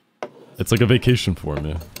 It's like a vacation for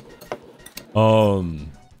me. Oh!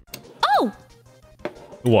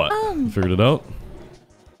 What? You figured it out?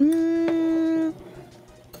 You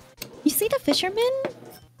see the fisherman?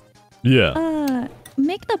 Yeah.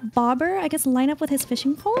 Make the bobber, I guess, line up with his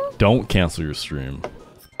fishing pole? Don't cancel your stream.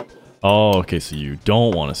 Oh, okay, so you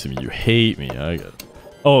don't want to see me. You hate me. I get it.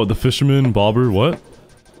 Oh, the fisherman, bobber, what?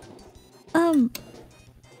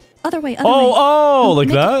 Other way, way. Oh, like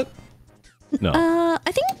that? No. I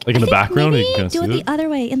think... Like in the background, maybe you can do see it it? the other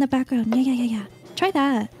way, in the background. Yeah. Try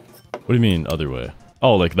that. What do you mean, other way?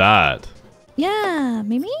 Oh, like that? Yeah,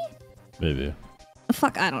 maybe? Maybe.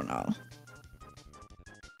 Fuck, I don't know.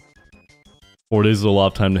 4 days is a lot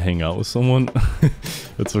of time to hang out with someone.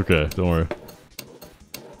 It's okay, don't worry.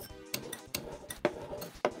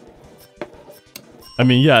 I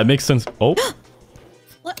mean, yeah, it makes sense. Oh.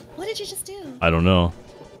 What did you just do? I don't know.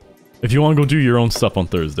 If you want to go do your own stuff on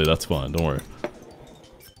Thursday, that's fine. Don't worry.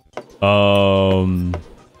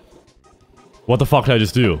 What the fuck did I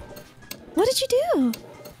just do? What did you do?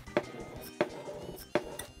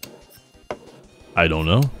 I don't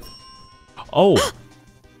know. Oh!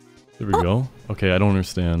 There we go. Okay, I don't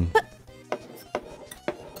understand.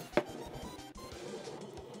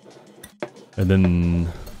 And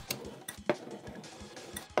then...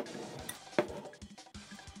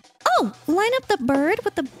 Oh! Line up the bird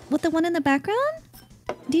with the one in the background?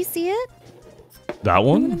 Do you see it? That The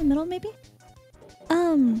one in one? the middle, maybe?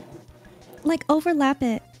 Like overlap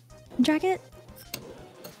it. Drag it.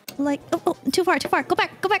 Like, oh, too far. Go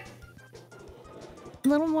back. A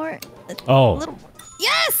little more. Oh. A little.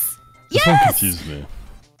 Yes! This one Yes! confused me.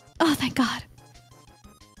 Oh, thank God.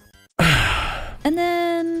 And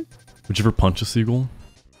then... Would you ever punch a seagull?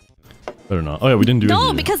 Better not. Oh yeah, we didn't do it. No,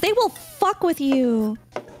 either. because they will fuck with you.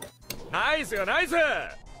 Nice.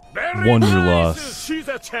 Wonder loss.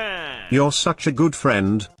 You're such a good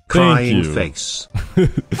friend. Thank Crying you. face. Why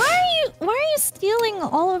are you stealing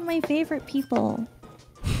all of my favorite people?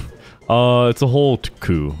 It's a whole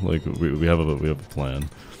coup. Like we have a plan.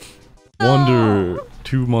 Wonder,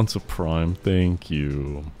 2 months of Prime. Thank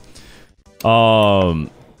you. And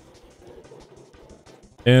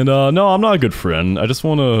no, I'm not a good friend. I just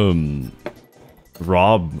want to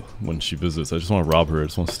rob when she visits. I just want to rob her. I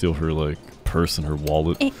just want to steal her like purse and her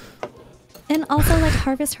wallet. And also like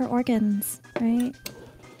harvest her organs, right?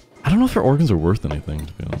 I don't know if her organs are worth anything,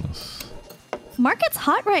 to be honest. Market's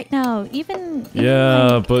hot right now. Even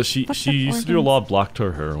Yeah, like, but she fucked up used to do a organs. lot of black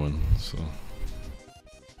tar heroin, so.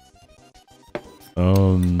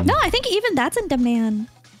 No, I think even that's in demand.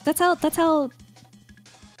 That's how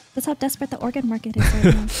desperate the organ market is right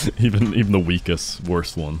now. even the weakest,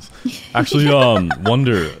 worst ones. Actually,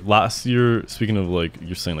 Wonder, last year, speaking of like,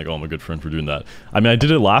 you're saying like, oh, I'm a good friend for doing that. I mean, I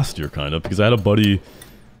did it last year, kind of, because I had a buddy,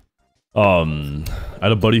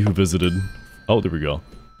 who visited, oh, there we go,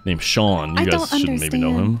 named Sean. You guys should maybe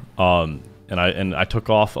know him. And I took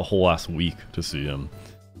off a whole last week to see him.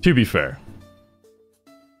 To be fair,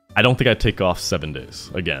 I don't think I'd take off 7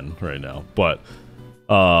 days again right now, but,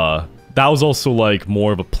 that was also like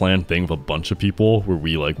more of a planned thing with a bunch of people where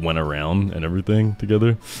we like went around and everything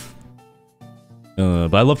together.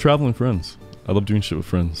 But I love traveling with friends. I love doing shit with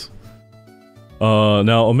friends.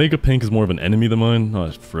 Now Omega Pink is more of an enemy than mine,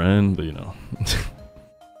 not a friend, but you know.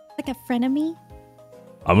 Like a frenemy?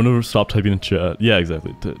 I'm gonna stop typing in chat. Yeah,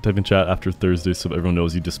 exactly. Type in chat after Thursday so everyone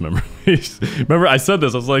knows you dismember me. Remember, I said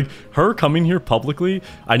this. I was like, her coming here publicly,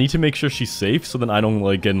 I need to make sure she's safe so then I don't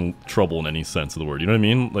like get in trouble in any sense of the word. You know what I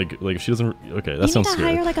mean? Like if she doesn't. Okay, that sounds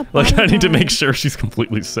scary. Hire, like, a like I need to bodyguard. make sure she's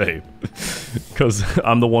completely safe because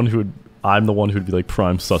I'm the one who'd be like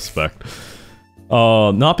prime suspect.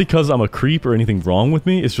 Not because I'm a creep or anything wrong with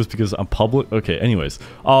me. It's just because I'm public. Okay. Anyways,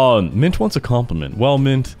 Mint wants a compliment. Well,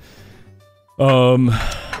 Mint.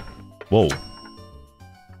 Whoa.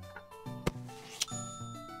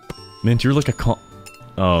 Mint, you're like a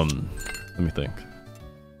let me think.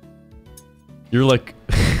 You're like,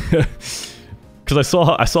 because I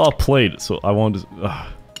saw a plate, so I wanted to,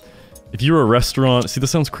 if you were a restaurant, see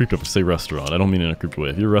this sounds creepy if I say restaurant, I don't mean it in a creepy way.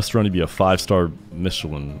 If you're a restaurant, you'd be a 5-star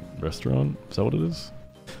Michelin restaurant, is that what it is?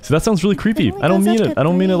 See, that sounds really creepy. I don't mean it, I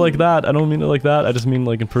don't mean it like that, I don't mean it like that, I just mean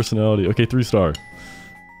like in personality. Okay, 3-star.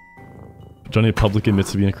 Johnny public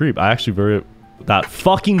admits to being a creep. I actually that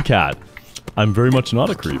fucking cat. I'm very much not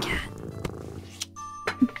a creep.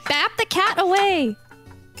 Bap the cat away!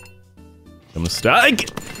 I'm gonna stab.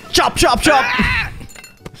 Chop, chop, chop!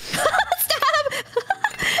 Stab!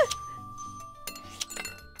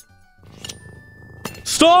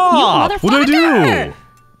 Stop! You What did I do?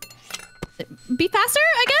 Be faster,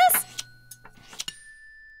 I guess?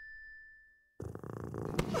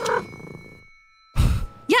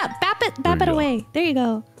 Yeah, bap it go. away. There you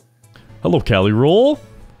go. Hello, Cali Roll.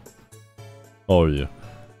 Oh yeah.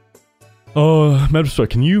 Magistrate,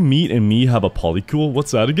 can you meet and me have a polycule?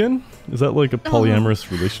 What's that again? Is that like a polyamorous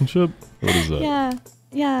relationship? What is that? Yeah,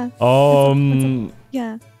 yeah.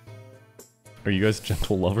 Yeah. Are you guys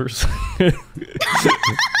gentle lovers?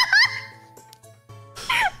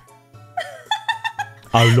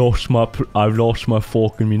 I've lost my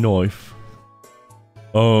fork and my knife.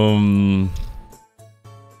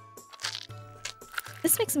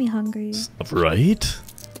 This makes me hungry. Right?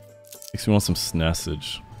 Makes me want some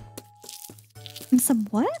snassage. And some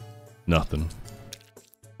what? Nothing.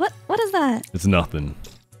 What is that? It's nothing.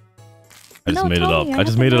 I just No, made it tell up. me, I I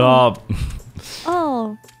just have to made it know. up.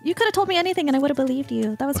 Oh, you could have told me anything and I would have believed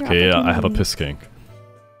you. That was your Okay, yeah, I have a opportunity. piss kink.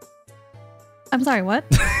 I'm sorry, what?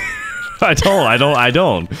 I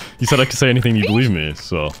don't. You said I could say anything, you believe me,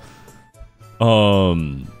 so.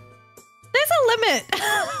 There's a limit.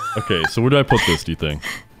 Okay, so where do I put this, do you think?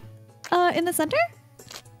 In the center?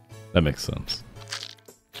 That makes sense.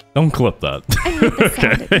 Don't clip that. I hate this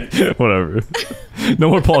sound. Okay, whatever. No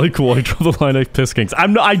more polycool. I draw the line at piss kinks.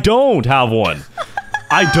 I don't have one.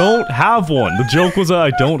 I don't have one. The joke was that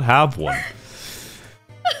I don't have one.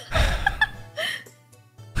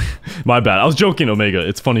 My bad. I was joking, Omega.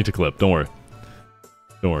 It's funny to clip. Don't worry.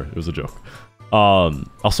 Don't worry. It was a joke.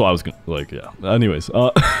 Also, I was gonna, like, yeah. Anyways,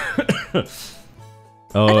 I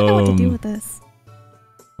don't know what to do with this.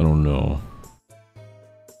 I don't know.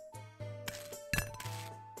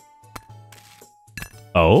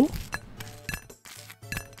 Oh?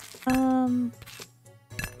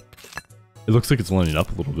 It looks like it's lining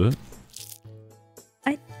up a little bit.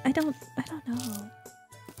 I don't know.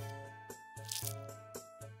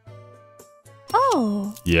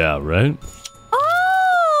 Oh. Yeah, right?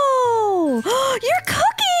 Oh! You're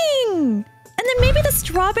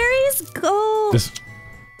strawberries go... This.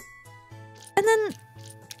 And then...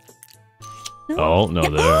 Oh, no,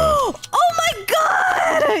 there. Oh my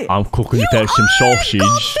god! I'm cooking You back some are a sausage.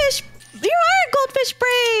 goldfish! You are a goldfish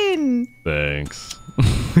brain! Thanks.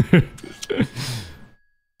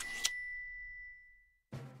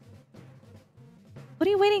 What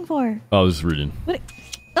are you waiting for? I was just reading.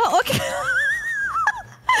 Oh, okay.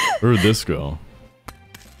 Where did this go?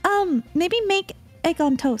 Maybe make egg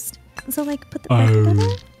on toast. So like put the bread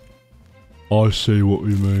together. I see what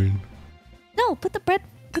you mean. No, put the bread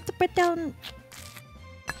down.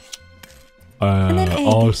 And then egg.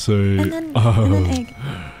 I see. And then egg.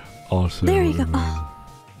 I see. There you go. Oh.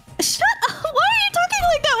 Shut up! Why are you talking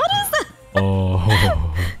like that? What is that?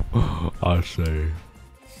 Oh, I see.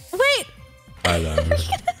 Wait. Hello.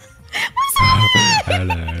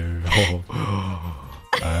 Hello.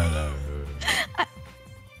 Hello.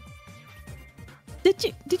 Did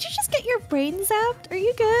you just get your brain zapped? Are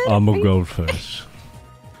you good? I'm a goldfish.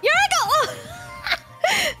 You're a gold.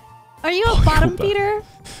 Are you a bottom feeder?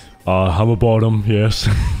 I'm a bottom, yes.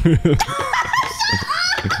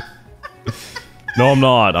 No, I'm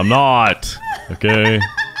not. I'm not. Okay.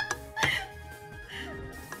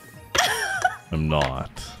 I'm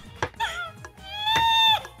not.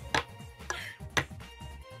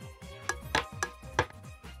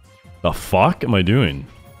 The fuck am I doing?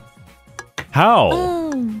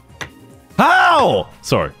 How? How?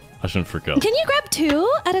 Sorry, I shouldn't freak out. Can you grab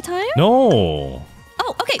 2 at a time? No.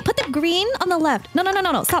 Oh, okay. Put the green on the left. No.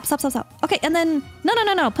 Stop. Okay, and then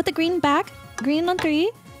no. Put the green back. Green on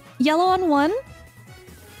 3. Yellow on 1.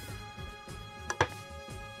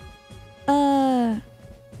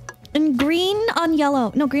 And green on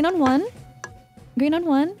yellow. No, green on 1. Green on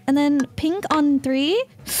 1, and then pink on 3.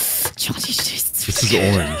 This is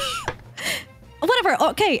orange. Whatever.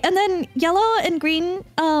 Okay, and then yellow and green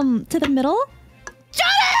to the middle.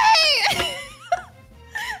 Johnny!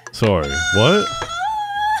 Sorry, what?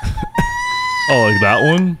 Oh, like that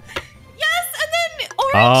one? Yes, and then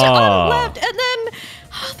orange on left, and then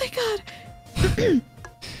oh thank god.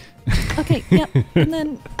 Okay, yep, and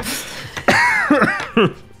then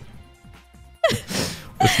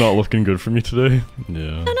It's not looking good for me today.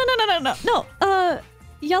 Yeah. no.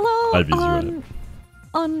 Yellow Ivy's right.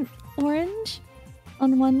 on orange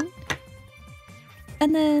on 1,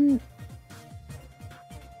 and then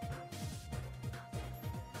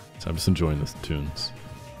I'm just enjoying the tunes.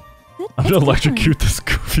 it's I'm gonna fun. electrocute this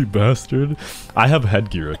goofy bastard. I have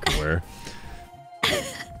headgear I can wear.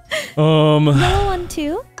 Yellow on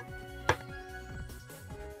 2.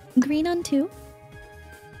 Green on 2.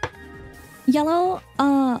 Yellow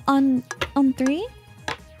on 3.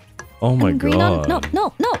 Oh my and green god. on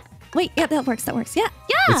no. Wait, yeah, that works. Yeah.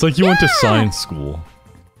 It's like you went to science school.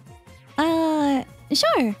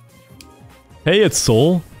 Sure. Hey, it's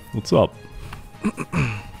Soul. What's up?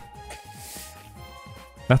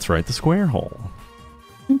 That's right, the square hole.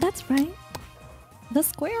 That's right. The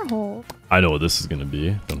square hole. I know what this is gonna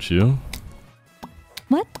be, don't you?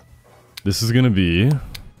 What? This is gonna be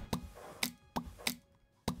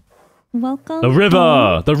Welcome. the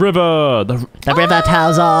river! The river! The river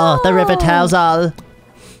tells all. The river tells all.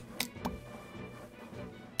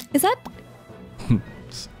 Is that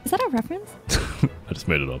a reference? I just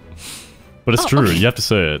made it up. But it's Oh, true, okay. you have to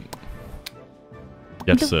say it. You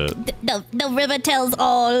have to say it. The river tells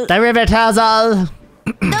all. The river tells all. The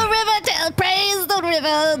river tells. Praise the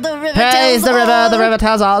river. The river Praise tells the river. all. The river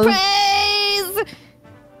tells all. Praise.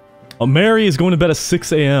 Oh, Mary is going to bed at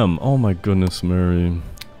 6 a.m. Oh my goodness, Mary.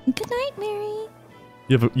 Good night, Mary.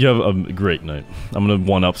 You have a great night. I'm gonna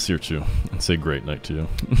one-up Sirchu and say great night to you.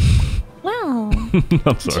 Wow.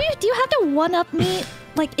 I'm sorry. Do you have to one-up me,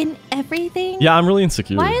 like, in everything? Yeah, I'm really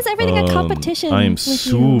insecure. Why is everything a competition I am with you?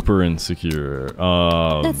 super insecure.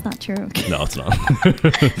 That's not true. No, it's not.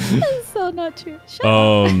 That's so not true. Shut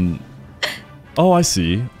up. Oh, I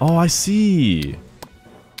see. Oh, I see. You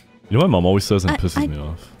know what my mom always says and pisses me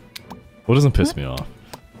off? What doesn't piss me off?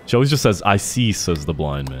 She always just says, I see, says the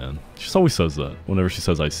blind man. She just always says that whenever she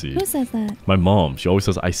says, I see. Who says that? My mom. She always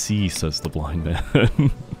says, I see, says the blind man.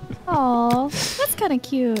 Aw, that's kind of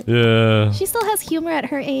cute. Yeah. She still has humor at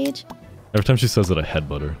her age. Every time she says it, I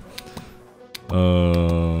headbutt her.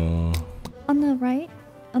 On the right?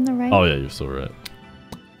 On the right? Oh yeah, you're so right.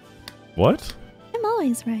 What? I'm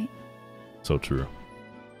always right. So true.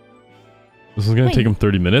 This is gonna Wait. take him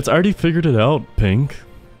 30 minutes. I already figured it out, Pink.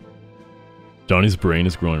 Johnny's brain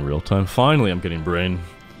is growing real time. Finally, I'm getting brain.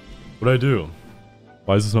 What'd I do?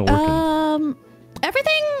 Why is this not working?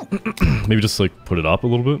 Everything... Maybe just like put it up a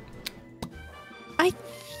little bit? I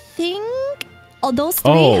think... Oh, those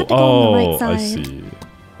three have to go on the right side. I see.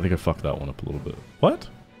 I think I fucked that one up a little bit. What?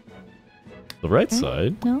 The right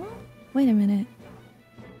side? No? Wait a minute.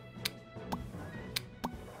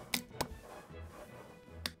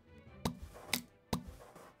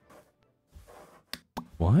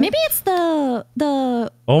 What? Maybe it's the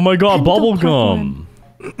Oh my god, Pinnacle Park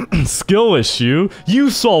bubblegum! Skill issue?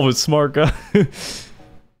 You solve it, smart guy!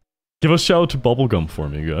 Give a shout out to bubblegum for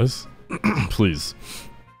me, guys. Please.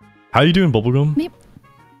 How you doing, bubblegum? Maybe.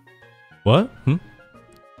 What? Hmm.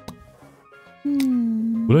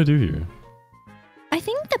 What did I do here? I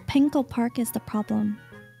think the Pinnacle Park is the problem.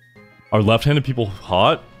 Are left-handed people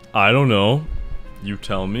hot? I don't know. You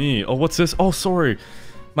tell me. Oh, what's this? Oh, sorry.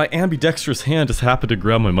 My ambidextrous hand just happened to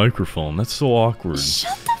grab my microphone. That's so awkward.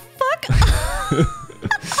 Shut the fuck up!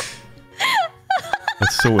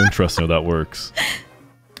 That's so interesting how that works.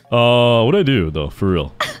 What'd I do, though? For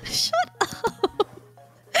real. Shut up!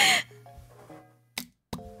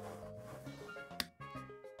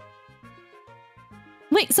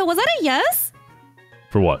 Wait, so was that a yes?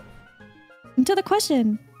 For what? To the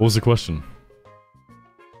question. What was the question?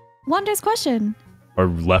 Wander's question. Are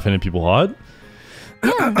left-handed people hot?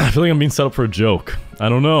 Yeah. I feel like I'm being set up for a joke. I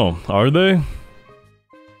don't know. Are they?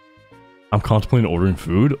 I'm contemplating ordering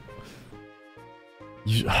food.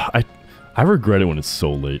 I regret it when it's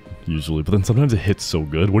so late, usually, but then sometimes it hits so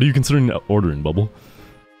good. What are you considering ordering, Bubble?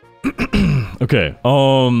 Okay,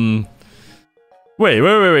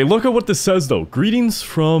 Wait. Look at what this says, though. Greetings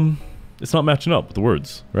from... It's not matching up with the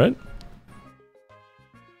words, right?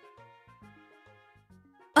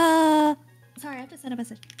 Sorry, I have to send a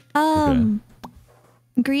message. Okay.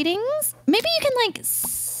 Greetings? Maybe you can, like,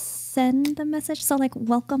 send the message, so, like,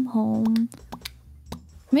 welcome home.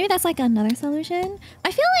 Maybe that's, like, another solution?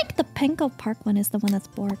 I feel like the Pinnacle Park one is the one that's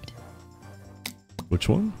borked. Which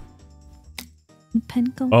one?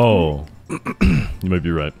 Pinnacle Oh. You might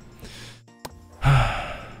be right.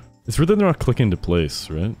 It's weird that they're not clicking into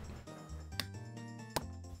place, right?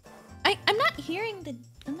 I'm not hearing,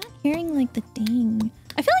 like, the ding.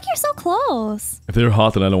 I feel like you're so close. If they're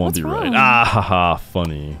hot, then I don't want What's to be right. wrong? Ah, haha,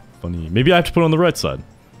 funny. Maybe I have to put it on the right side.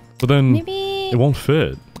 But then Maybe... it won't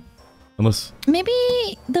fit. Unless... Maybe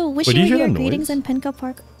the wish Wait, you do you were hear here that greetings noise? in Pinnacle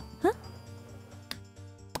Park. Huh?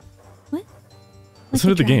 What? Listen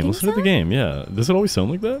to Like the game. dragging Listen to the sound? game, yeah. Does it always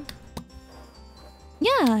sound like that?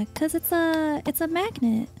 Yeah, because it's a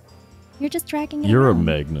magnet. You're just dragging it You're a around.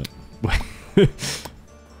 magnet.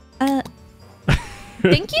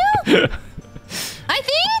 Thank you? I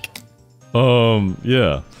think?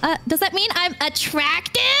 Yeah. Does that mean I'm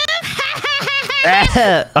attractive?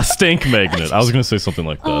 A stank magnet. I was gonna say something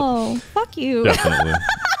like that. Oh, fuck you. Definitely.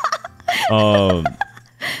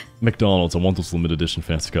 McDonald's, I want those limited edition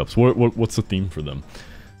fancy cups. What's the theme for them?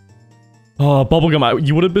 Bubblegum,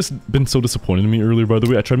 you would have been so disappointed in me earlier, by the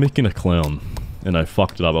way. I tried making a clown, and I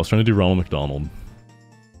fucked it up. I was trying to do Ronald McDonald.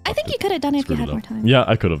 I think you could have done it if you Screwed had it more up. time. Yeah,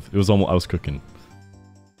 I could have. It was almost... I was cooking.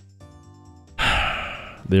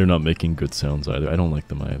 They're not making good sounds either. I don't like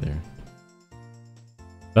them either.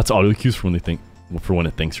 That's audio cues for when they think... For when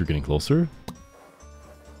it thinks you're getting closer?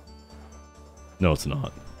 No, it's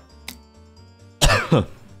not.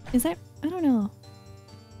 Is that... I don't know.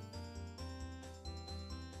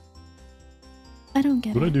 I don't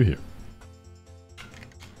get What it. did I do here?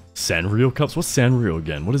 Sanrio cups? What's Sanrio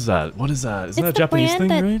again? What is that? What is that? Isn't that a Japanese thing,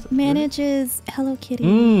 that right? manages Hello Kitty.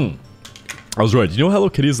 Mmm. I was right. Do you know Hello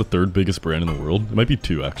Kitty is the third biggest brand in the world? It might be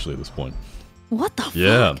 2, actually, at this point. What the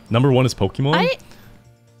Yeah. fuck? Number 1 is Pokemon.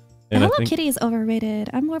 And Hello I think... Kitty is overrated.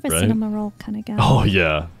 I'm more of a Right? cinema roll kind of guy. Oh,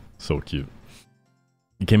 yeah. So cute.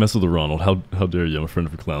 You can't mess with the Ronald. How dare you? I'm a friend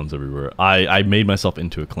of clowns everywhere. I made myself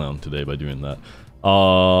into a clown today by doing that.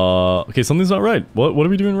 Okay, something's not right. What are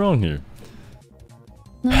we doing wrong here?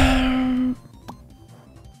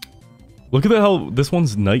 Look at that, how this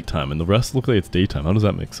one's nighttime and the rest look like it's daytime. How does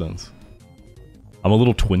that make sense? I'm a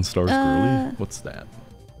little Twin Stars girly. What's that?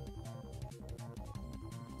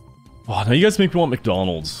 Oh, now you guys make me want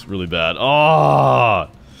McDonald's really bad. Ah!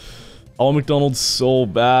 I want McDonald's so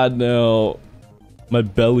bad now. My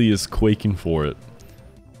belly is quaking for it.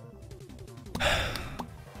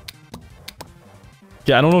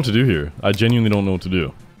 Yeah, I don't know what to do here. I genuinely don't know what to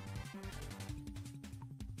do.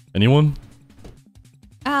 Anyone?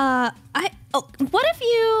 What if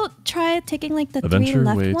you try taking like the Adventure 3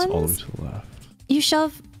 left waits ones? all the way to the left. You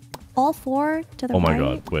shove all 4 to the Oh right. my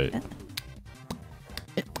god, wait.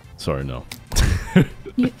 Sorry, no.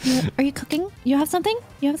 Are you cooking? You have something?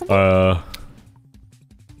 You have something? I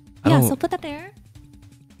yeah, don't- so put that there.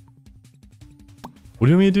 What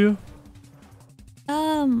do you want me to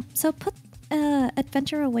do? So put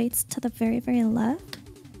Adventure Awaits to the very, very left.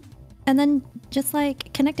 And then just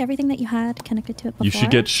like connect everything that you had connected to it before. You should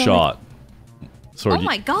get So, shot. Sorry. Oh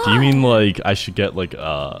my god. Do you mean like I should get like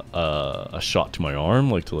a shot to my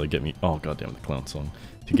arm, like to like get me? Oh goddamn, the clown song.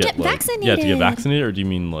 To Get like, vaccinated. Yeah, to get vaccinated, or do you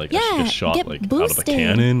mean like I should Yeah, get shot get like out of a boosted.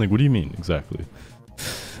 cannon? Like what do you mean exactly?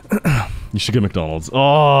 You should get McDonald's.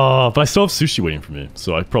 Oh, but I still have sushi waiting for me,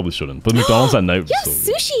 so I probably shouldn't. But McDonald's at night. Yes,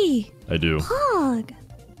 So good. sushi. I do. Hog.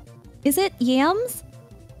 Is it yams?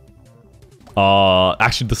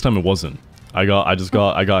 Actually, this time it wasn't. I got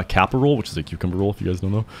a kappa roll, which is a cucumber roll, if you guys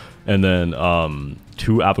don't know, and then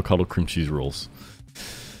 2 avocado cream cheese rolls.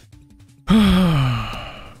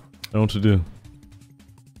 I don't know what to do.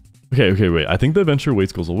 Okay, wait. I think the adventure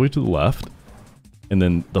weights goes all the way to the left, and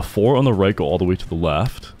then the 4 on the right go all the way to the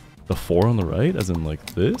left. The 4 on the right, as in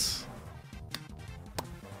like this.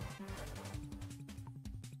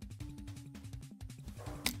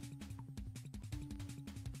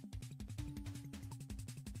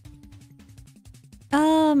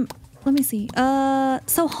 Let me see.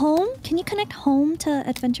 So home? Can you connect home to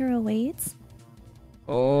Adventure Awaits?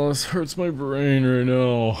 Oh, this hurts my brain right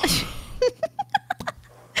now.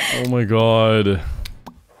 Oh my god.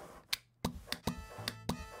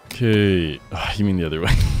 Okay. You mean the other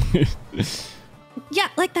way? Yeah,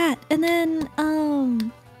 like that. And then,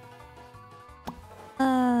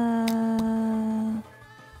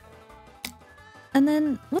 and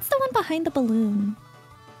then, what's the one behind the balloon?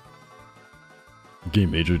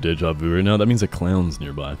 Game major deja vu right now. That means a clown's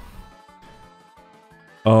nearby.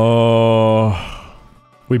 Oh.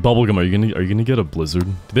 Wait, bubblegum. Are you gonna get a blizzard?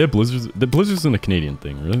 Do they have blizzards? The blizzard's in a Canadian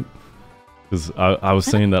thing, right? Because I was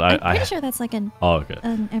saying that I'm pretty sure that's like an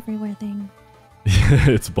everywhere thing.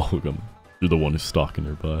 It's bubblegum. You're the one who's stalking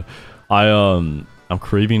nearby. I'm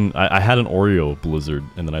craving. I had an Oreo blizzard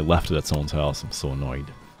and then I left it at someone's house. I'm so annoyed.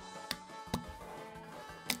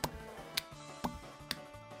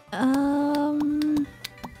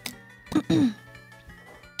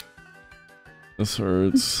 This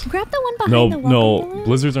hurts. Grab the one behind the welcome balloon.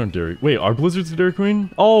 Blizzards aren't Dairy. Wait, are Blizzards a Dairy Queen?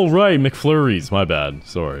 Oh right, McFlurries. My bad.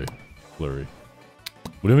 Sorry, Flurry.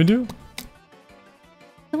 What did we do?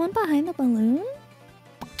 The one behind the balloon?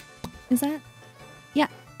 Is that? Yeah,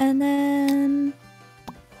 and then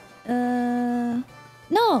no!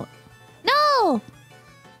 No! No!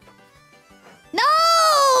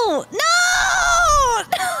 No!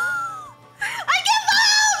 I give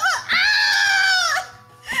up! Ah!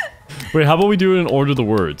 Wait, how about we do it in order of the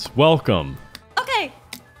words? Welcome. Okay.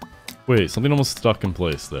 Wait, something almost stuck in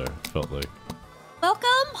place there. Felt like.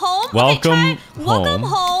 Welcome home. Welcome okay, home. Welcome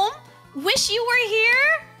home. Wish you were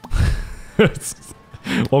here.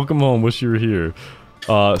 Welcome home. Wish you were here.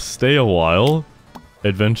 Stay a while.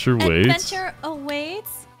 Adventure waits. Adventure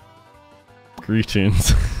awaits.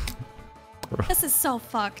 Greetings. This is so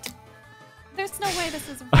fucked. There's no way this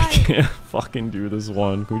is right. I can't fucking do this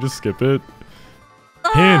one. Can we just skip it?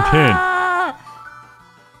 Hint.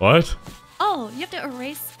 What? Oh, you have to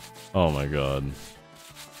erase. Oh my god.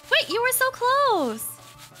 Wait, you were so close.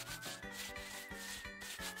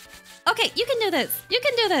 Okay, you can do this. You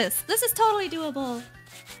can do this. This is totally doable.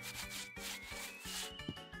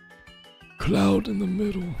 Cloud in the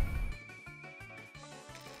middle.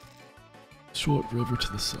 Short river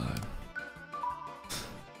to the side.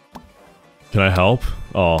 Can I help?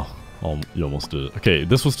 Oh, you almost did it. Okay,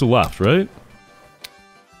 this was to the left, right?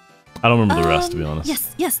 I don't remember the rest, to be honest.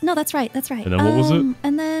 Yes. No, that's right. That's right. And then what was it?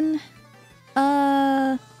 And then,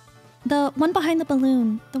 the one behind the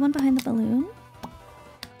balloon. The one behind the balloon.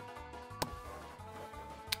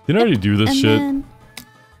 Didn't I already do this shit?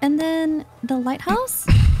 And then the lighthouse.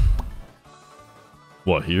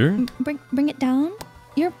 What, here? Bring it down.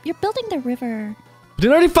 You're building the river.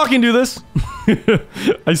 Didn't I already fucking do this?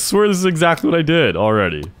 I swear this is exactly what I did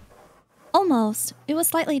already. Almost. It was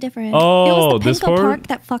slightly different. Oh, it was the this Pinko part? Park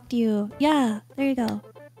that fucked you. Yeah, there you go.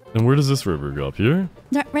 And where does this river go? Up here?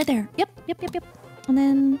 Right there. Yep. And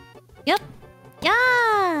then, yep.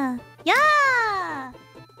 Yeah.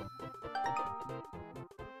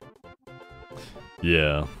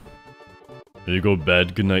 Yeah. There you go,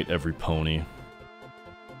 bed. Good night, every pony.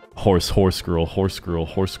 Horse girl.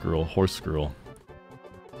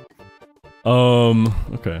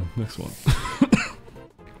 Okay, next one.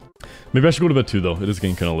 Maybe I should go to bed too, though. It is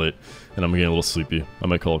getting kind of late, and I'm getting a little sleepy. I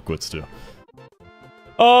might call it quits too.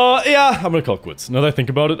 Yeah, I'm gonna call it quits. Now that I think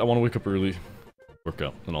about it, I want to wake up early, work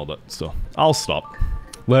out, and all that. So I'll stop.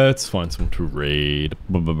 Let's find someone to raid.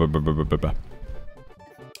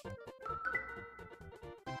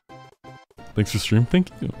 Thanks for stream.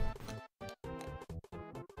 Thank you.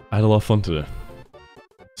 I had a lot of fun today.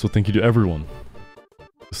 So thank you to everyone.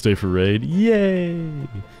 Stay for raid. Yay!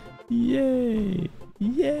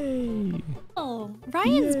 Oh,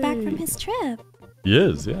 Ryan's back from his trip. He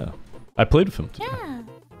is, yeah. I played with him today. Yeah.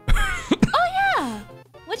 Oh yeah.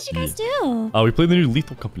 What did you guys do? We played the new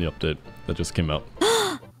Lethal Company update that just came out.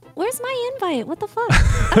 Where's my invite? What the fuck?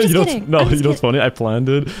 I'm just kidding. No, you know what's funny? I planned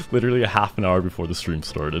it literally a half an hour before the stream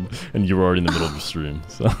started, and you were already in the middle of the stream.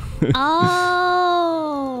 So.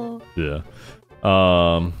 Oh. Yeah.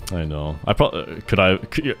 I know. I probably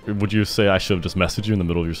would you say I should have just messaged you in the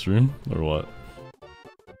middle of your stream or what?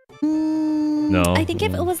 No. I think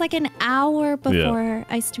if it was like an hour before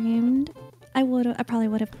I streamed, I probably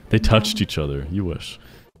would have. They touched each other. You wish.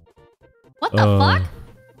 What the fuck?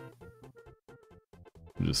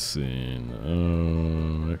 I'm just seeing.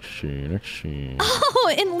 Let's see.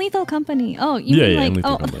 Oh, in Lethal Company. Oh, you mean like in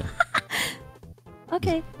Lethal Company.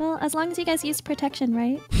 Okay, well, as long as you guys use protection,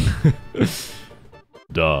 right?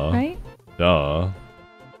 Duh. Right? Duh.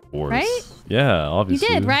 Of course. Right? Yeah, obviously.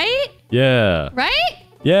 You did, right? Yeah. Right?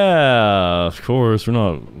 Yeah, of course. We're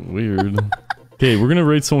not weird. Okay, we're gonna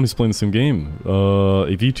raid someone who's playing the same game.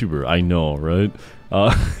 A VTuber. I know, right?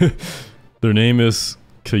 Their name is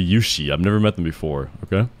Kayushi. I've never met them before,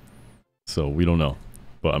 okay? So we don't know.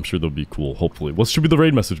 But I'm sure they'll be cool, hopefully. What should be the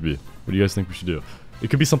raid message be? What do you guys think we should do? It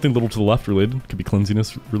could be something little to the left related. Could be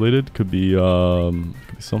cleansiness related. Could be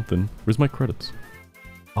something. Where's my credits?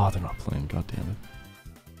 Oh, they're not playing. God damn it.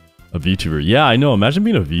 A VTuber. Yeah, I know. Imagine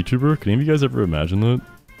being a VTuber. Can any of you guys ever imagine that?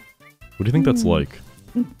 What do you think that's like?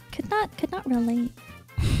 Could not relate.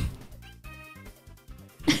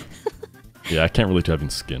 Yeah, I can't relate to having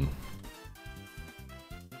skin.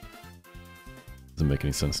 Doesn't make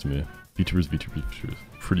any sense to me. VTubers.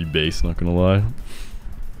 Pretty base, not gonna lie.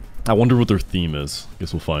 I wonder what their theme is.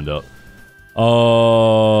 Guess we'll find out.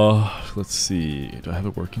 Let's see. Do I have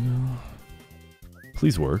it working now?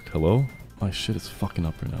 Please work. Hello? My shit is fucking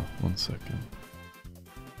up right now. 1 second.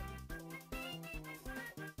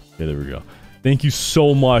 Okay, there we go. Thank you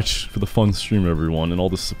so much for the fun stream, everyone, and all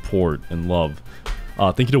the support and love.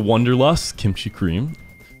 Thank you to Wonderlust, Kimchi Cream,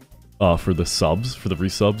 for the subs, for the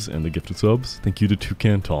resubs and the gifted subs. Thank you to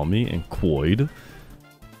Toucan Tommy and Quoid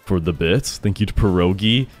for the bits. Thank you to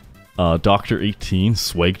Pierogi, Dr. 18,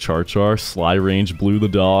 Swag Charchar, Sly Range, Blue the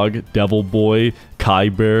Dog, Devil Boy, Kai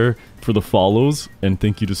Bear for the follows, and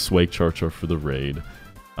thank you to Swag Charchar for the raid.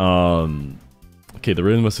 Okay, the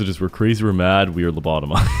raid messages were crazy, we're mad, we are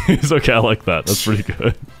lobotomized. Okay, I like that. That's pretty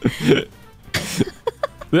good.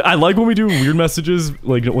 I like when we do weird messages,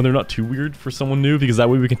 like when they're not too weird for someone new, because that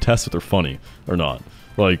way we can test if they're funny or not.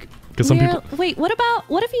 Like, because some people. Wait, what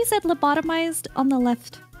if you said lobotomized on the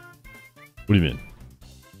left? What do you mean?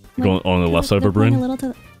 Like, going on the left side of our brain?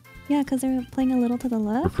 Yeah, because they're playing a little to the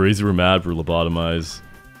left. We're crazy, we're mad, we're lobotomized.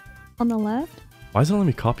 On the left? Why isn't it letting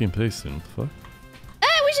me copy and paste then? What the fuck?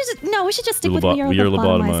 We should just stick with we are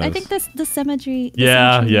lobotomized. I think the symmetry.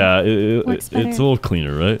 It's a little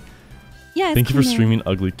cleaner, right? Yeah. Thank you for streaming,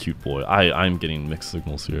 ugly cute boy. I'm getting mixed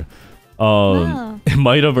signals here. It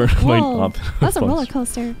might have or might not. That's a roller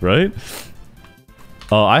coaster, right?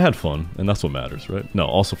 I had fun, and that's what matters, right? No,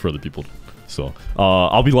 also for other people. So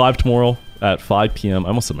I'll be live tomorrow at 5 p.m. I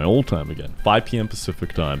almost said my old time again. 5 p.m.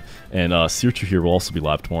 Pacific time, and Searcher here will also be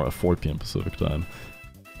live tomorrow at 4 p.m. Pacific time.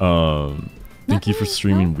 Thank you for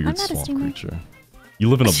streaming Weird Swamp Creature. You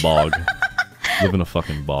live in a bog. Live in a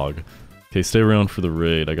fucking bog. Okay, stay around for the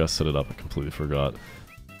raid. I gotta set it up. I completely forgot.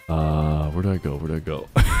 Where did I go?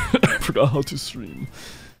 I forgot how to stream.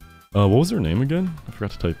 What was her name again? I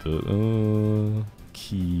forgot to type it.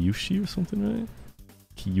 Kiyushi or something, right?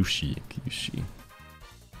 Kiyushi.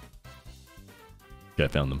 Okay, I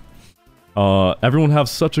found them. Everyone have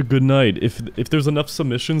such a good night. If there's enough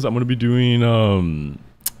submissions, I'm gonna be doing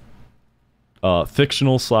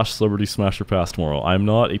fictional / celebrity smasher pass tomorrow. I'm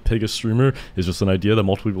not a Pega streamer. It's just an idea that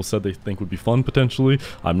multiple people said they think would be fun potentially.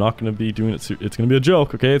 I'm not going to be doing it. It's going to be a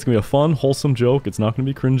joke, okay? It's going to be a fun, wholesome joke. It's not going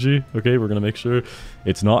to be cringy, okay? We're going to make sure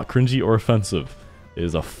it's not cringy or offensive. It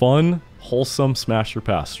is a fun, wholesome smasher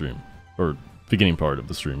pass stream. Or beginning part of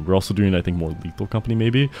the stream. We're also doing, I think, more Lethal Company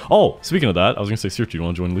maybe. Oh, speaking of that, I was going to say, Sirchi, do you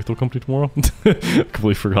want to join Lethal Company tomorrow?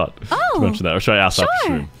 Completely forgot to mention that. Or should I ask after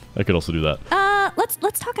stream? I could also do that.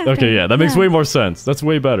 Let's talk after. Okay, yeah, that makes way more sense. That's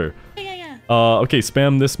way better. Yeah. Okay,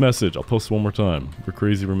 spam this message. I'll post it one more time. We're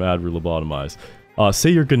crazy, we're mad, we're lobotomized. Say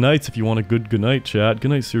your goodnights if you want a good goodnight, chat.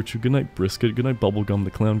 Goodnight, Sirchu. Goodnight, Brisket. Goodnight, Bubblegum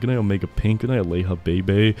the Clown. Goodnight, Omega Pink. Goodnight, Aleha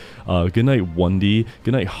Bebe. Goodnight, Wundy.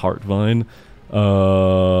 Goodnight, Heartvine.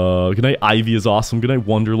 Goodnight, Ivy is awesome. Goodnight,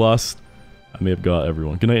 Wonderlust. I may have got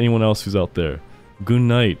everyone. Goodnight, anyone else who's out there. Good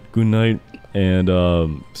night,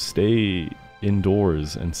 and stay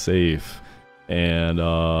indoors and safe. And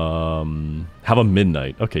have a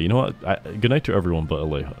midnight. Okay, you know what? Good night to everyone but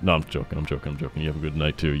Aleha. No, I'm joking. You have a good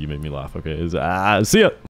night too. You made me laugh. Okay, see ya.